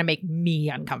because it's going to make me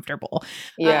uncomfortable.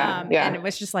 And it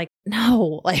was just like,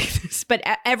 no, like this, but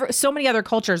so many other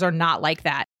cultures are not like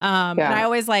that. And I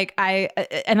always like,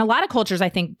 and a lot of cultures, I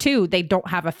think too, they don't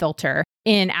have a filter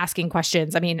in asking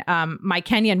questions. I mean, my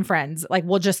Kenyan friends, like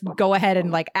will just go ahead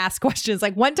and like ask questions.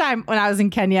 Like one time when I was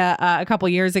in Kenya a couple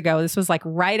years ago, this was like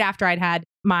right after I'd had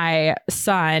my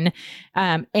son,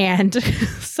 and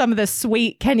some of the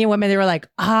sweet Kenyan women, they were like,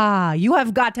 you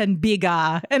have gotten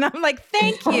bigger. And I'm like,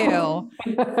 thank you.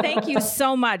 Thank you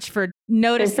so much for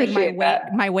noticing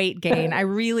my weight gain. I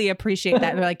really appreciate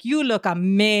that. And they're like, you look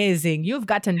amazing. You've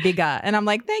gotten bigger. And I'm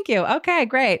like, thank you. Okay,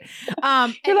 great.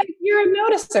 You're like, you're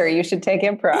a noticer. You should take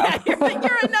improv. Yeah, you're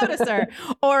a noticer.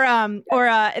 Or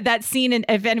that scene in,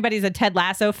 if anybody's a Ted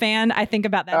Lasso fan, I think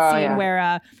about that scene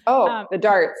where the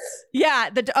darts. Yeah.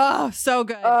 So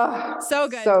good. So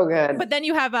good. So good. But then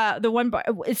you have the one,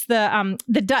 it's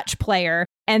the Dutch player.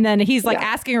 And then he's like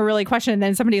asking a really question. And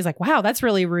then somebody's like, wow, that's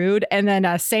really rude. And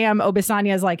then Sam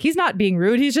Obisanya is like, he's not being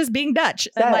rude. He's just being Dutch.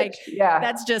 And like,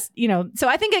 that's just, so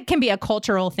I think it can be a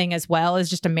cultural thing as well as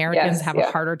just Americans have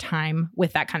a harder time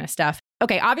with that kind of stuff.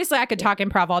 Okay, obviously I could talk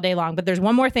improv all day long, but there's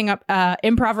one more thing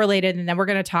improv related, and then we're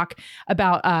going to talk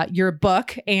about your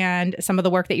book and some of the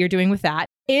work that you're doing with that.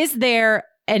 Is there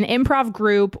an improv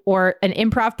group or an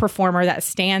improv performer that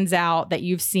stands out that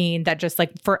you've seen that just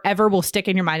like forever will stick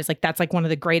in your mind? Is like, that's like one of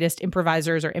the greatest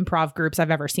improvisers or improv groups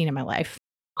I've ever seen in my life.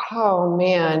 Oh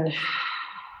man.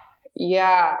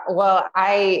 Yeah. Well,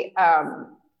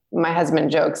 my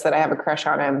husband jokes that I have a crush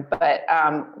on him, but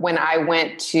when I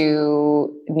went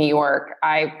to New York,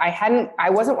 I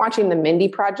wasn't watching the Mindy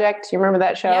Project. You remember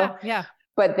that show? Yeah.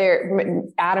 But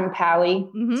Adam Pally,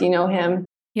 do you know him?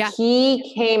 Yeah.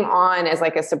 He came on as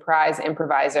like a surprise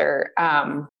improviser,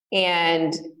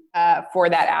 and for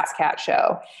that Ass Cat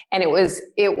show. And it was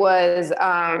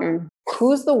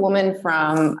who's the woman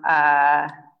from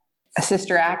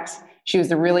Sister Act? She was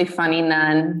the really funny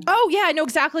nun. Oh yeah, I know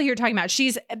exactly who you're talking about.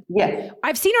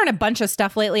 I've seen her in a bunch of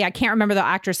stuff lately. I can't remember the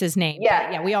actress's name.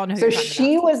 Yeah, we all know who you're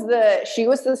talking about. She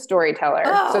was the storyteller.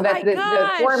 Oh, so that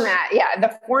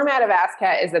the format of Ass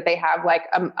Cat is that they have like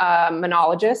a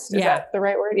monologist. Is that the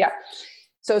right word? Yeah.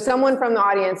 So someone from the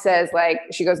audience says, like,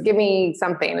 she goes, give me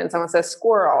something. And someone says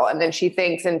squirrel. And then she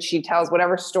thinks and she tells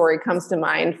whatever story comes to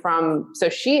mind so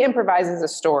she improvises a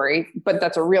story, but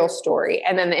that's a real story.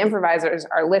 And then the improvisers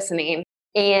are listening.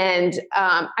 And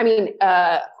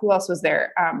who else was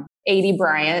there? A.D.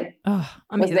 Bryant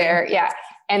was there. Yeah.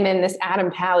 And then this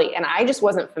Adam Pally. And I just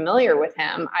wasn't familiar with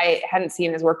him. I hadn't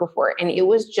seen his work before. And it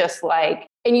was just like,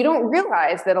 and you don't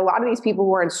realize that a lot of these people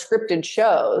who are in scripted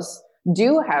shows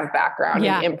do have background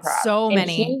in improv. So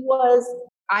many.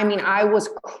 And I was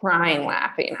crying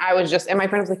laughing. And my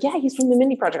friend was like, yeah, he's from the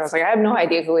Mindy Project. I was like, I have no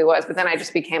idea who he was. But then I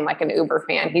just became like an uber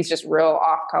fan. He's just real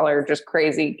off color, just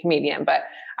crazy comedian. But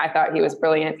I thought he was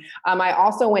brilliant. I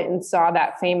also went and saw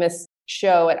that famous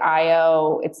show at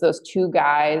IO. It's those two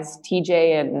guys,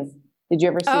 TJ and, did you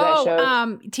ever see that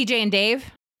show? TJ and Dave?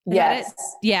 Yes.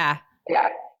 Yeah. Yeah.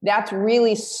 That's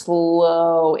really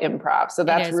slow improv. So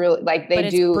that's really like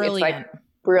it's like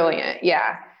brilliant.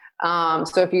 Yeah.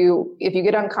 So if you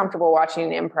get uncomfortable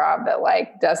watching an improv that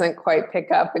like doesn't quite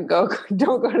pick up, and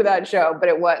don't go to that show. But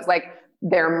it was like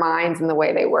their minds and the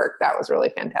way they work. That was really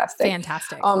fantastic.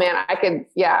 Fantastic. Oh man, I could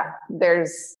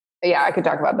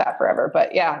talk about that forever.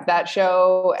 But yeah, that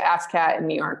show, Ass Cat in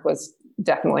New York, was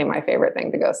definitely my favorite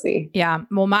thing to go see. Yeah.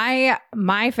 Well,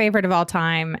 my favorite of all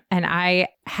time, and I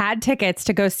had tickets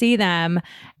to go see them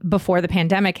before the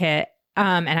pandemic hit,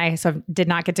 and I did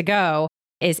not get to go,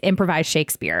 is Improvised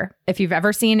Shakespeare. If you've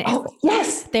ever seen it. Oh,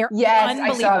 yes. They're unbelievable.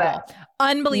 I saw that.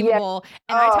 Unbelievable. Yes.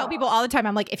 And I tell people all the time,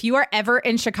 I'm like, if you are ever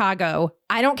in Chicago,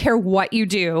 I don't care what you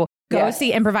do, go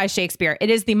see Improvised Shakespeare.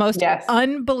 It is the most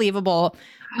unbelievable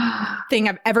thing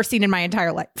I've ever seen in my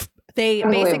entire life. They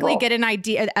basically get an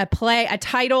idea, a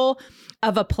title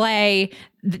of a play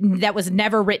that was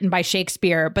never written by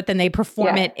Shakespeare, but then they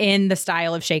perform it in the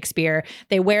style of Shakespeare.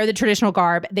 They wear the traditional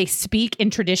garb. They speak in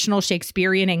traditional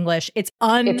Shakespearean English. It's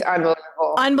unbelievable.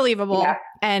 Unbelievable. Yeah.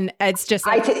 And it's just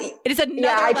like, it is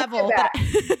another level.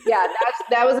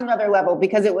 That was another level,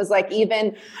 because it was like,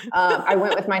 even I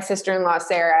went with my sister-in-law,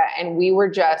 Sarah, and we were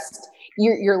just,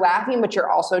 you're laughing, but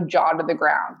you're also jaw to the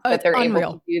ground that they're able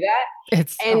to do that.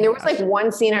 There was like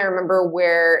one scene I remember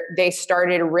where they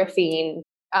started riffing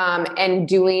and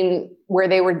doing, where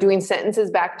they were doing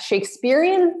sentences back,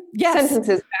 Shakespearean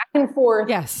sentences back and forth.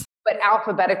 Yes. But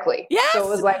alphabetically. Yes. So it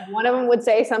was like one of them would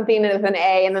say something with an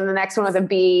A and then the next one with a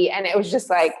B. And it was just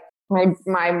like,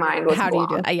 my mind was How do you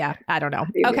do it? Yeah, I don't know.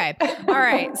 Okay. All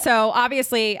right. So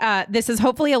obviously, this is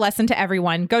hopefully a lesson to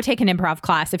everyone. Go take an improv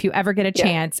class if you ever get a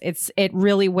chance. It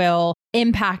really will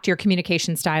impact your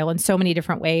communication style in so many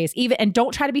different ways. And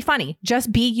don't try to be funny.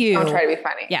 Just be you. Don't try to be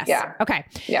funny. Yes. Yeah. Okay.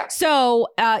 Yeah. So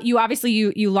you obviously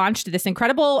you launched this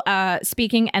incredible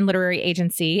speaking and literary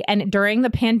agency, and during the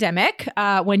pandemic,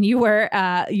 when you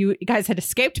guys had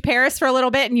escaped Paris for a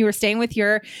little bit and you were staying with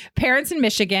your parents in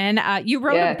Michigan, you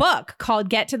wrote a book called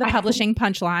Get to the Publishing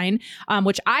Punchline,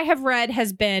 which I have read,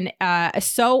 has been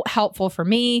so helpful for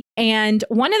me. And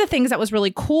one of the things that was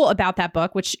really cool about that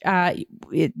book, which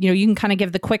you can kind of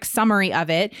give the quick summary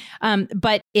of it,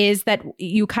 but is that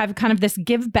you have kind of this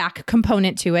give back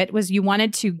component to it, was you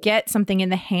wanted to get something in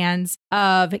the hands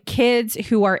of kids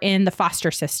who are in the foster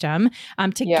system,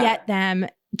 to get them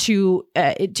to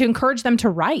encourage them to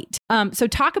write. So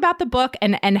talk about the book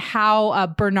and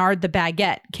how Bernard the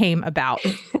Baguette came about.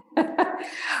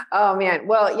 Oh man.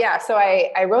 Well, yeah. So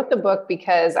I wrote the book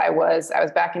because I was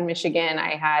back in Michigan.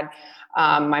 I had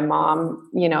my mom,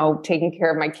 taking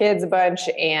care of my kids a bunch.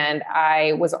 And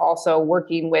I was also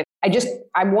working with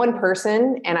I'm one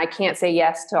person and I can't say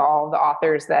yes to all the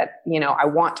authors that, I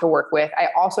want to work with. I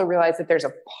also realize that there's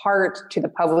a part to the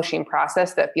publishing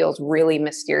process that feels really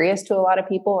mysterious to a lot of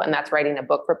people, and that's writing a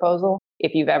book proposal.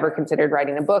 If you've ever considered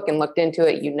writing a book and looked into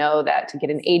it, you know that to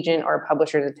get an agent or a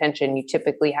publisher's attention, you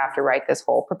typically have to write this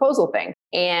whole proposal thing.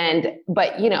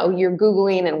 But you're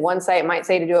Googling and one site might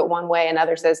say to do it one way,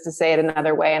 another says to say it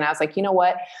another way. And I was like, you know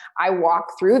what? I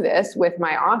walk through this with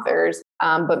my authors,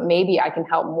 but maybe I can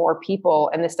help more people.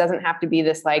 And this doesn't have to be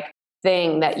this like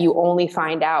thing that you only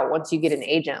find out once you get an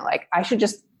agent. Like I should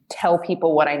just tell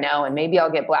people what I know, and maybe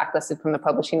I'll get blacklisted from the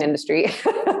publishing industry.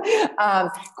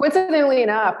 Coincidentally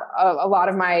enough, a lot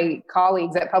of my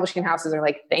colleagues at publishing houses are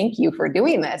like, thank you for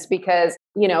doing this, because,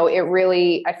 it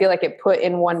really, I feel like it put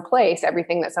in one place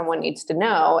everything that someone needs to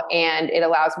know. And it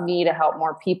allows me to help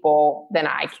more people than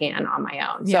I can on my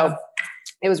own. Yeah. So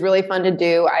it was really fun to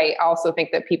do. I also think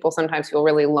that people sometimes feel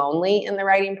really lonely in the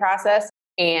writing process,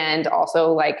 and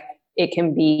also like, it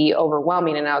can be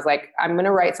overwhelming. And I was like, I'm going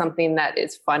to write something that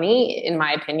is funny, in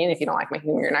my opinion. If you don't like my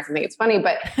humor, you're not going to think it's funny,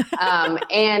 but,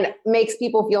 and makes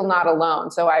people feel not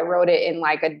alone. So I wrote it in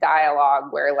like a dialogue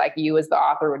where like you as the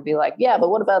author would be like, yeah, but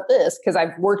what about this? Cause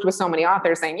I've worked with so many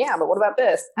authors saying, yeah, but what about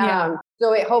this? Yeah.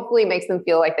 So it hopefully makes them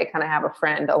feel like they kind of have a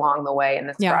friend along the way in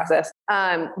this process.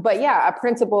 But yeah, a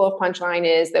principle of Punchline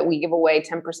is that we give away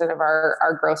 10% of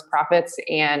our gross profits,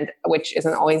 and which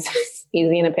isn't always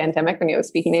easy in a pandemic when you have a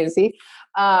speaking agency.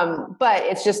 But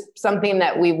it's just something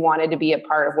that we wanted to be a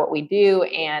part of what we do.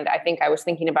 And I think I was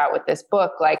thinking about with this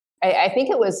book, like, I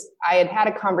had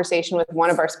a conversation with one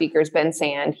of our speakers, Ben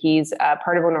Sand. He's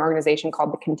part of an organization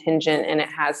called The Contingent, and it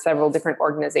has several different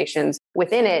organizations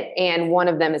within it. And one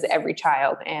of them is Every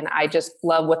Child. And I just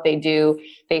love what they do.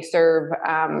 They serve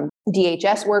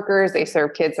DHS workers. They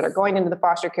serve kids that are going into the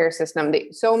foster care system.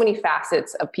 So many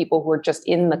facets of people who are just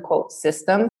in the quote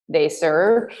system they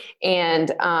serve.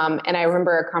 And I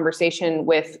remember a conversation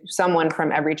with someone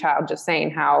from Every Child just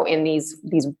saying how in these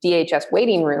DHS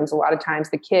waiting rooms, a lot of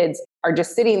times the kids are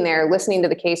just sitting there listening to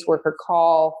the caseworker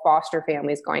call foster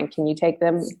families going, can you take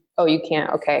them? Oh, you can't.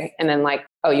 Okay. And then like,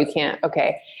 oh, you can't.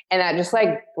 Okay. And that just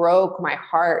like broke my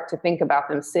heart to think about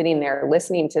them sitting there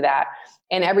listening to that.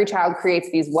 And Every Child creates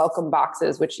these welcome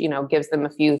boxes, which, gives them a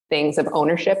few things of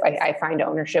ownership. I find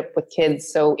ownership with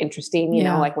kids so interesting, you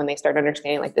know, like when they start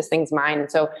understanding like this thing's mine. And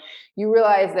so you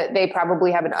realize that they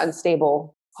probably have an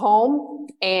unstable home,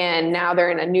 and now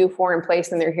they're in a new foreign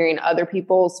place, and they're hearing other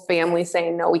people's families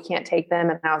saying, no, we can't take them.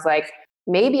 And I was like,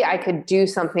 maybe I could do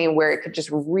something where it could just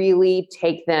really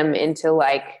take them into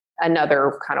like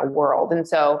another kind of world. And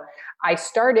so I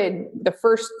started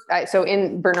so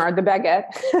in Bernard the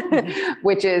Baguette,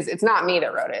 which is, it's not me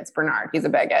that wrote it. It's Bernard. He's a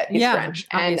baguette. He's French.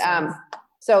 Obviously. And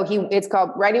so it's called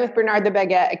Writing with Bernard the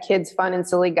Baguette, a kid's fun and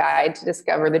silly guide to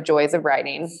discover the joys of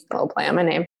writing. A little play on my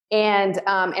name. And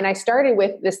I started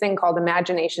with this thing called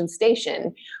Imagination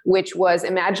Station, which was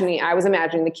I was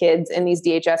imagining the kids in these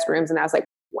DHS rooms. And I was like,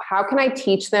 how can I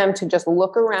teach them to just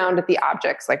look around at the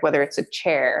objects, like whether it's a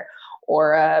chair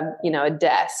or a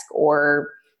desk, or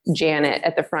Janet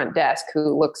at the front desk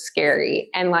who looks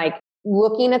scary, and like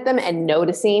looking at them and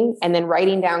noticing, and then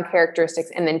writing down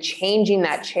characteristics, and then changing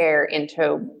that chair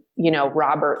into,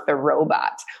 Robert the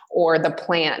robot, or the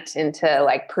plant into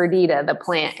like Perdita the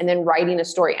plant, and then writing a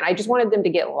story. And I just wanted them to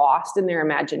get lost in their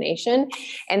imagination.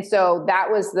 And so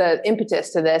that was the impetus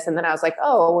to this. And then I was like,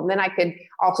 oh, well, then I could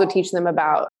also teach them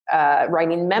about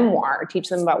writing memoir, teach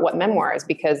them about what memoir is,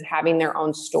 because having their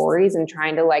own stories and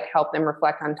trying to like help them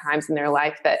reflect on times in their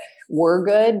life that were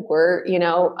good,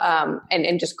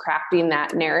 and just crafting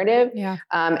that narrative. Yeah.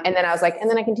 And then I was like, and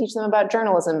then I can teach them about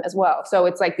journalism as well. So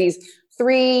it's like these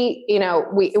three,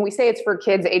 we say it's for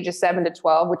kids ages 7 to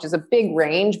 12, which is a big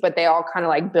range, but they all kind of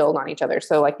like build on each other.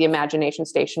 So like the Imagination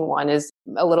Station one is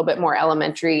a little bit more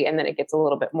elementary, and then it gets a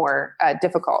little bit more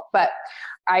difficult. But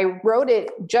I wrote it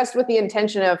just with the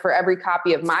intention of, for every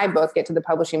copy of my book Get to the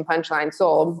Publishing Punchline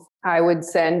sold, I would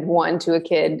send one to a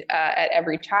kid at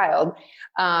Every Child.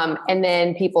 And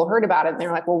then people heard about it, and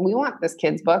they're like, well, we want this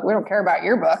kid's book. We don't care about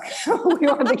your book. We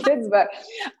want the kid's book.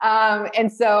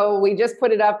 And so we just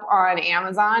put it up on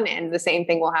Amazon, and the same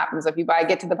thing will happen. So if you buy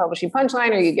Get to the Publishing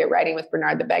Punchline, or you get Writing with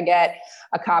Bernard the Baguette,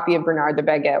 a copy of Bernard the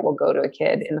Baguette will go to a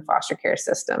kid in the foster care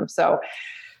system. So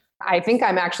I think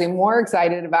I'm actually more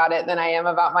excited about it than I am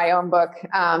about my own book,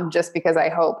 just because I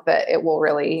hope that it will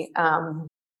really,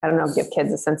 give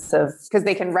kids a sense of, because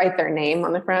they can write their name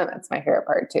on the front. That's my favorite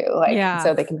part too.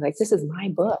 So they can be like, this is my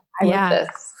book. I wrote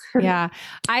this. Yeah.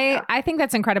 I think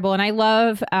that's incredible. And I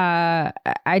love,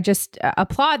 I just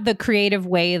applaud the creative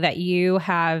way that you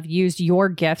have used your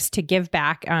gifts to give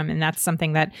back. And that's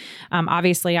something that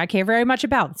obviously I care very much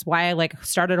about. That's why I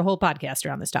started a whole podcast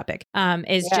around this topic,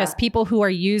 is just people who are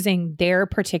using their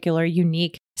particular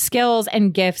unique skills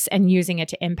and gifts and using it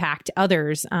to impact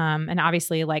others. And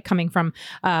obviously coming from,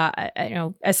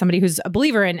 as somebody who's a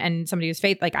believer and somebody who's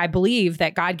faith, I believe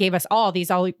that God gave us all these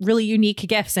really unique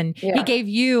gifts, and he gave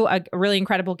you a really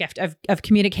incredible gift of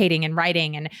communicating and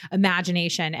writing and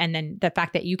imagination. And then the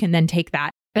fact that you can then take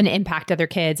that and impact other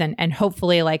kids and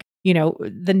hopefully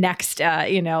the next,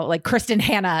 Kristen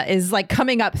Hanna is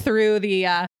coming up through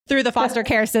the foster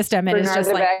care system. And it's just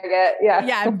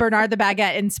and Bernard the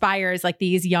Baguette inspires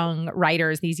these young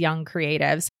writers, these young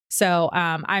creatives. So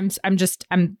I'm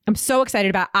so excited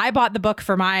about. I bought the book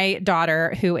for my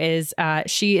daughter, who is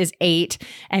she is 8,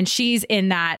 and she's in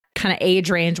that kind of age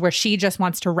range where she just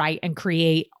wants to write and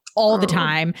create all the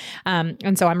time.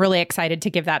 And so I'm really excited to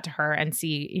give that to her and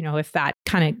see, if that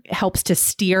kind of helps to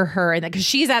steer her. And because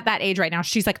she's at that age right now,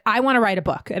 she's like, I want to write a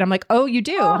book. And I'm like, oh, you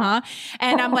do, huh?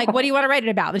 And I'm like, what do you want to write it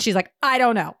about? And she's like, I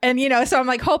don't know. And, so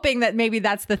I'm hoping that maybe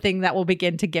that's the thing that will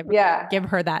begin to give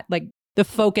her that the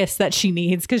focus that she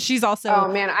needs. Cause she's also, oh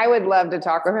man, I would love to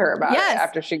talk with her about it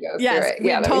after she goes through it.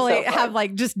 Yeah, totally so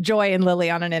have just Joy and Lily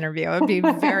on an interview. It would be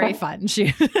very fun.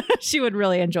 She would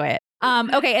really enjoy it.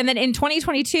 Okay. And then in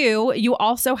 2022, you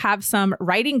also have some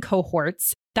writing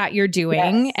cohorts that you're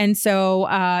doing. Yes. And so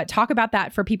talk about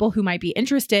that for people who might be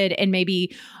interested and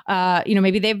maybe,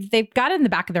 maybe they've got it in the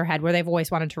back of their head where they've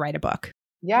always wanted to write a book.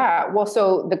 Yeah. Well,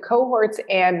 so the cohorts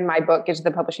and my book, Get to the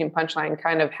Publishing Punchline,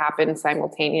 kind of happened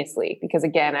simultaneously because,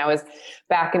 again, I was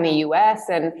back in the US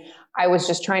and I was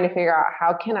just trying to figure out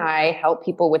how can I help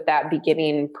people with that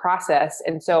beginning process.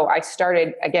 And so I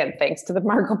started, again, thanks to the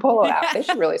Marco Polo app. They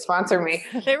should really sponsor me.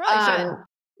 They really should.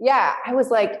 Yeah, I was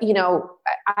like,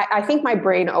 I think my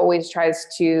brain always tries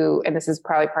to, and this is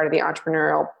probably part of the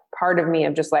entrepreneurial part of me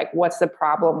of just what's the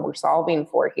problem we're solving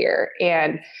for here?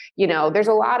 And, there's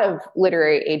a lot of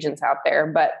literary agents out there,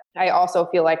 but I also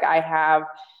feel like I have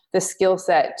the skill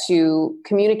set to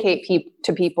communicate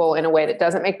to people in a way that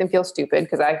doesn't make them feel stupid,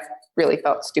 because I really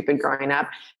felt stupid growing up,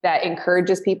 that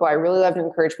encourages people. I really love to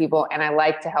encourage people, and I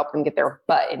like to help them get their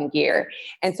butt in gear.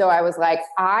 And so I was like,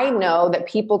 I know that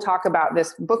people talk about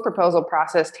this book proposal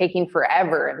process taking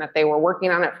forever and that they were working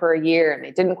on it for a year and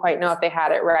they didn't quite know if they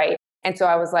had it right. And so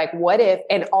I was like, what if,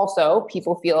 and also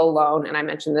people feel alone. And I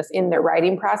mentioned this in their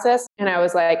writing process. And I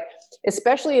was like,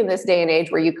 especially in this day and age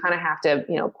where you kind of have to,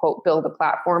 quote, build a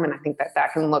platform. And I think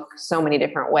that can look so many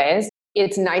different ways.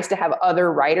 It's nice to have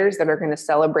other writers that are going to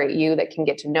celebrate you, that can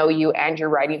get to know you and your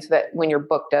writing, so that when your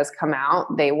book does come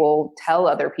out, they will tell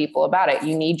other people about it.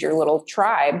 You need your little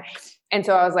tribe. And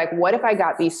so I was like, what if I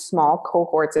got these small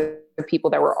cohorts of people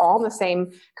that were all in the same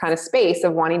kind of space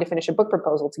of wanting to finish a book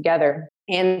proposal together?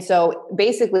 And so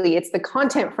basically it's the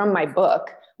content from my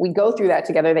book. We go through that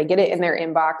together. They get it in their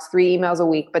inbox, 3 emails a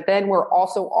week, but then we're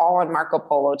also all on Marco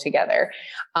Polo together.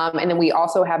 And then we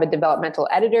also have a developmental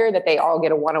editor that they all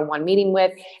get a one-on-one meeting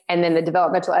with. And then the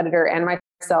developmental editor and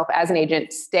myself as an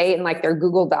agent stay in their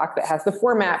Google Doc that has the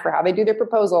format for how they do their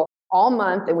proposal all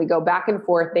month. And we go back and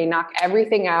forth. They knock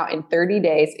everything out in 30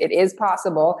 days. It is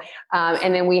possible.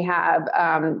 And then we have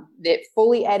it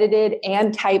fully edited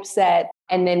and typeset.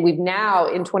 And then we've now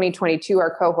in 2022,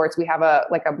 our cohorts, we have a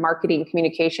marketing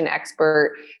communication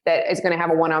expert that is going to have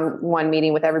a one-on-one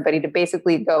meeting with everybody to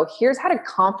basically go, here's how to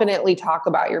confidently talk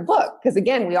about your book. Because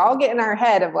again, we all get in our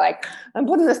head of I'm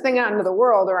putting this thing out into the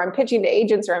world, or I'm pitching to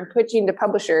agents, or I'm pitching to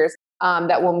publishers.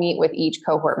 That will meet with each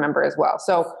cohort member as well.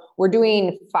 So we're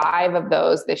doing 5 of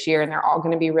those this year, and they're all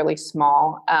going to be really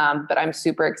small. But I'm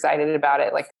super excited about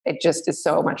it. It just is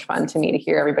so much fun to me to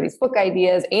hear everybody's book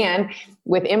ideas. And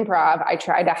with improv, I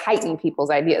try to heighten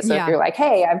people's ideas. So if you're like,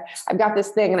 hey, I've got this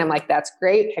thing, and I'm like, that's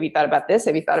great. Have you thought about this?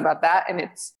 Have you thought about that? And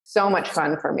it's so much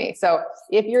fun for me. So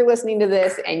if you're listening to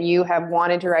this and you have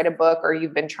wanted to write a book, or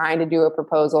you've been trying to do a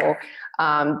proposal,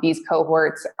 these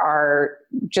cohorts are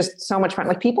just so much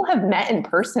fun. People have met in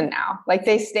person now.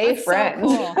 They stay That's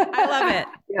friends. So cool. I love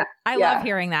it. I love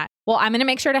hearing that. Well, I'm going to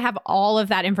make sure to have all of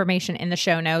that information in the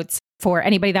show notes for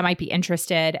anybody that might be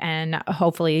interested. And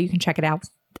hopefully you can check it out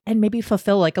and maybe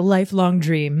fulfill a lifelong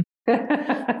dream.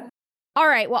 All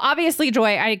right. Well, obviously,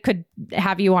 Joy, I could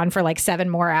have you on for 7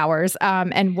 more hours.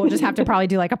 And we'll just have to probably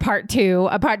do a part two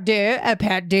yes.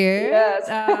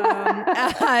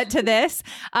 To this.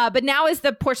 But now is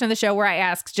the portion of the show where I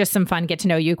ask just some fun get to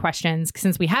know you questions,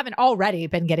 since we haven't already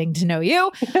been getting to know you.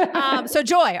 So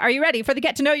Joy, are you ready for the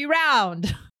get to know you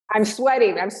round? I'm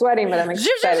sweating, but I'm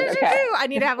excited. Okay. I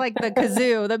need to have like the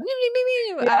kazoo, the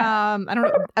I don't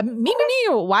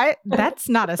know. Why? That's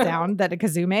not a sound that a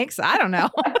kazoo makes. I don't know.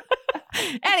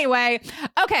 Anyway,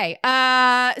 okay.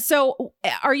 So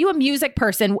are you a music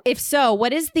person? If so,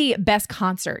 what is the best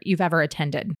concert you've ever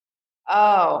attended?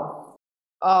 Oh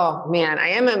man, I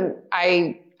am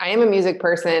a music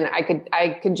person.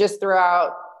 I could just throw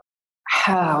out.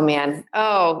 Oh man.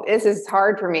 Oh, this is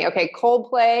hard for me. Okay.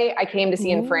 Coldplay, I came to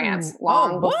see in France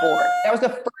long before. That was the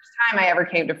first time I ever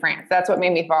came to France. That's what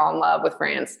made me fall in love with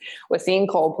France, was seeing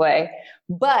Coldplay.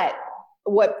 But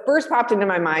what first popped into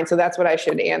my mind, so that's what I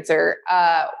should answer,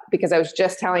 because I was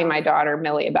just telling my daughter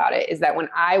Millie about it, is that when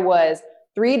I was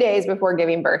 3 days before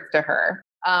giving birth to her,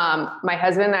 my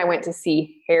husband and I went to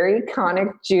see Harry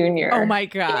Connick Jr. Oh my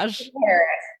gosh. in Paris.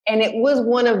 And it was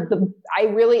one of the, I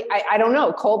don't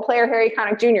know, Coldplay or Harry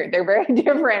Connick Jr. They're very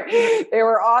different. They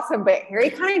were awesome, but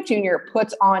Harry Connick Jr.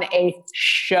 puts on a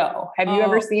show. Have you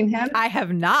ever seen him? I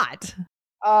have not.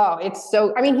 Oh, it's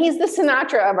so, he's the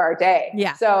Sinatra of our day.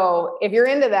 Yeah. So if you're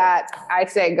into that, I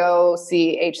say go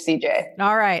see HCJ.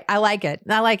 All right. I like it.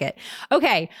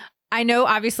 Okay. I know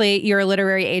obviously you're a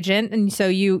literary agent and so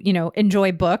you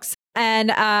enjoy books.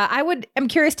 And I'm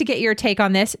curious to get your take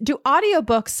on this. Do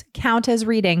audiobooks count as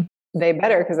reading? They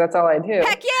better, because that's all I do.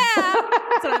 Heck yeah.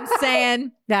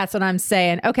 That's what I'm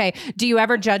saying. Okay. Do you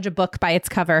ever judge a book by its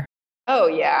cover? Oh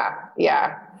yeah.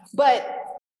 Yeah. But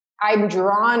I'm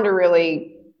drawn to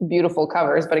really beautiful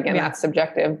covers, but again, that's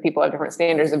subjective. People have different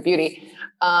standards of beauty.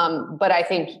 But I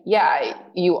think,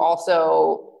 you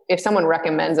also, if someone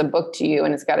recommends a book to you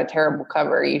and it's got a terrible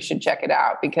cover, you should check it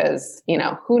out, because,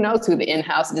 who knows who the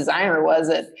in-house designer was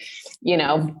at,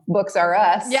 Books R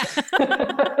Us. Yeah.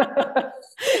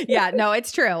 Yeah, no,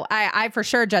 it's true. I for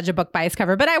sure judge a book by its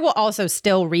cover, but I will also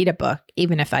still read a book,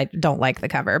 even if I don't like the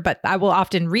cover. But I will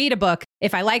often read a book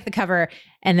if I like the cover.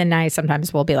 And then I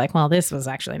sometimes will be like, well, this was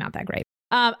actually not that great.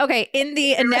 Okay. In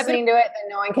the listening to it, then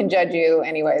no one can judge you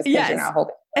anyways, because you're not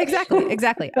holding.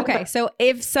 Exactly. Okay. So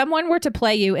if someone were to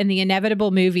play you in the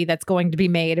inevitable movie that's going to be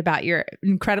made about your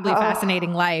incredibly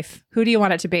fascinating life, who do you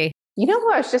want it to be? You know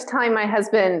who I was just telling my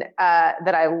husband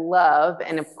that I love,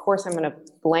 and of course I'm going to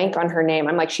blank on her name.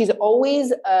 I'm like, she's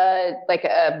always a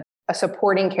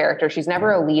supporting character. She's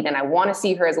never a lead, and I want to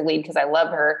see her as a lead because I love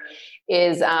her.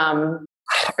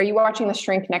 Are you watching The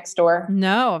Shrink Next Door?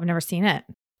 No, I've never seen it.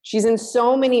 She's in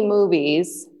so many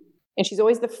movies, and she's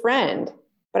always the friend.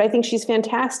 But I think she's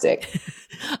fantastic.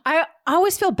 I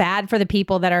always feel bad for the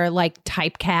people that are like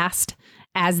typecast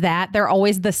as that. They're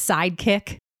always the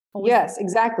sidekick. Yes,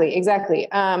 exactly.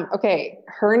 Okay.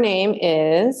 Her name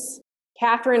is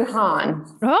Kathryn Hahn.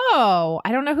 Oh,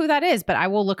 I don't know who that is, but I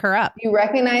will look her up. You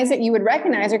recognize it? You would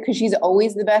recognize her because she's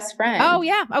always the best friend. Oh,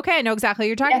 yeah. Okay. I know exactly what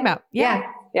you're talking about. Yeah.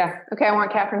 Okay. I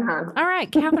want Kathryn Hahn. All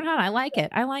right. Kathryn Hahn. I like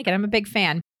it. I'm a big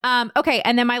fan. Okay.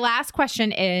 And then my last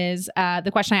question is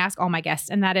the question I ask all my guests,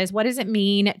 and that is, what does it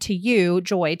mean to you,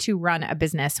 Joy, to run a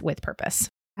business with purpose?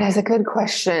 That's a good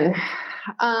question.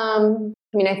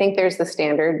 I think there's the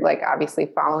standard, like obviously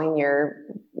following your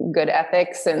good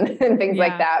ethics and things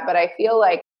like that. But I feel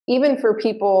like even for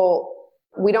people,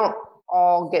 we don't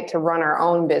all get to run our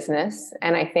own business.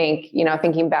 And I think,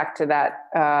 thinking back to that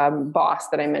boss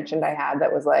that I mentioned I had,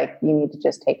 that was like, you need to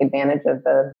just take advantage of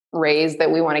the raise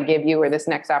that we want to give you or this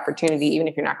next opportunity, even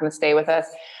if you're not going to stay with us.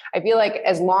 I feel like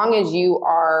as long as you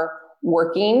are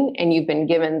working and you've been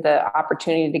given the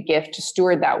opportunity to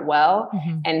steward that well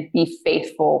and be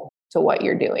faithful to what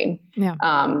you're doing. Yeah.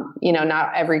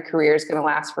 Not every career is going to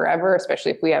last forever,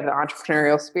 especially if we have the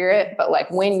entrepreneurial spirit, but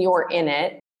like when you're in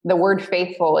it, the word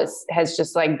faithful has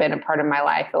just like been a part of my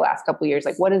life the last couple of years.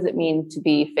 Like, what does it mean to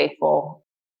be faithful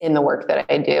in the work that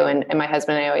I do? And my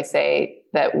husband and I always say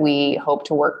that we hope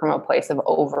to work from a place of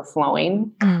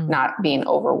overflowing, not being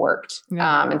overworked.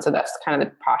 Yeah. And so that's kind of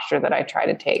the posture that I try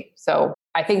to take. So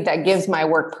I think that gives my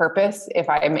work purpose if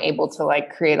I am able to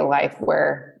like create a life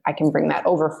where I can bring that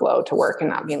overflow to work and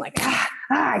not being like,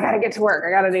 I got to get to work.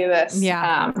 I got to do this.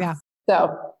 Yeah.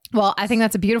 Well, I think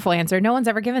that's a beautiful answer. No one's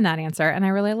ever given that answer, and I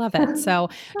really love it. So,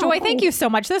 Joy, thank you so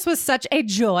much. This was such a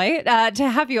joy to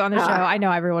have you on the show. I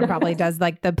know everyone probably does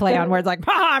like the play on words like,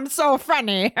 I'm so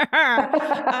funny.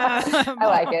 I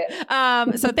like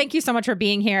it. So thank you so much for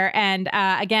being here. And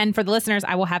again, for the listeners,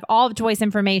 I will have all of Joy's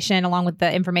information along with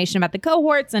the information about the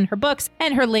cohorts and her books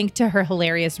and her link to her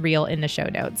hilarious reel in the show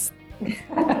notes.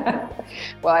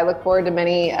 Well, I look forward to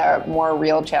many more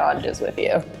real challenges with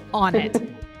you. On it.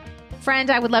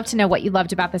 Friend, I would love to know what you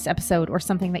loved about this episode or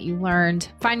something that you learned.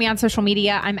 Find me on social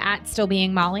media. I'm at Still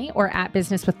Being Molly or at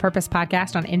Business with Purpose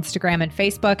Podcast on Instagram and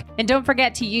Facebook. And don't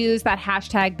forget to use that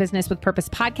hashtag Business with Purpose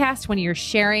Podcast when you're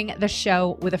sharing the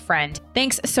show with a friend.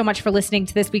 Thanks so much for listening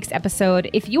to this week's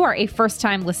episode. If you are a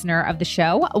first-time listener of the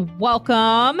show,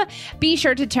 welcome. Be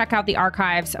sure to check out the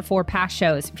archives for past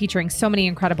shows featuring so many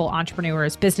incredible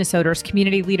entrepreneurs, business owners,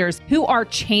 community leaders who are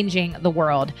changing the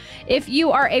world. If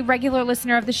you are a regular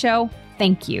listener of the show,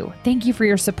 thank you. Thank you for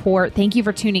your support. Thank you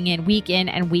for tuning in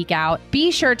and week out. Be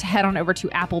sure to head on over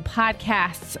to Apple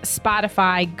Podcasts,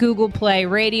 Spotify, Google Play,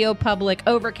 Radio Public,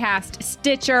 Overcast,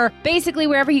 Stitcher, basically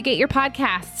wherever you get your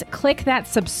podcasts. Click that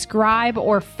subscribe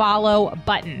or follow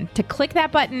button. To click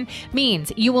that button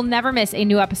means you will never miss a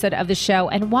new episode of the show.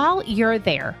 And while you're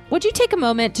there, would you take a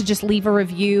moment to just leave a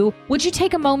review? Would you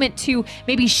take a moment to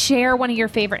maybe share one of your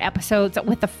favorite episodes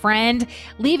with a friend?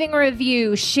 Leaving a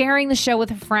review, sharing the show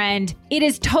with a friend. It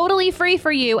is totally free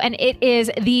for you, and it is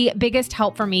the biggest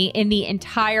help for me in the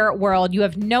entire world. You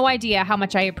have no idea how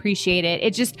much I appreciate it.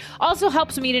 It just also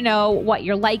helps me to know what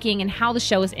you're liking and how the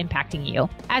show is impacting you.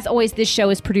 As always, this show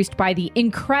is produced by the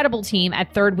incredible team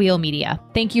at Third Wheel Media.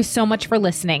 Thank you so much for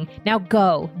listening. Now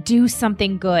go do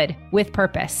something good with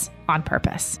purpose, on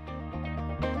purpose.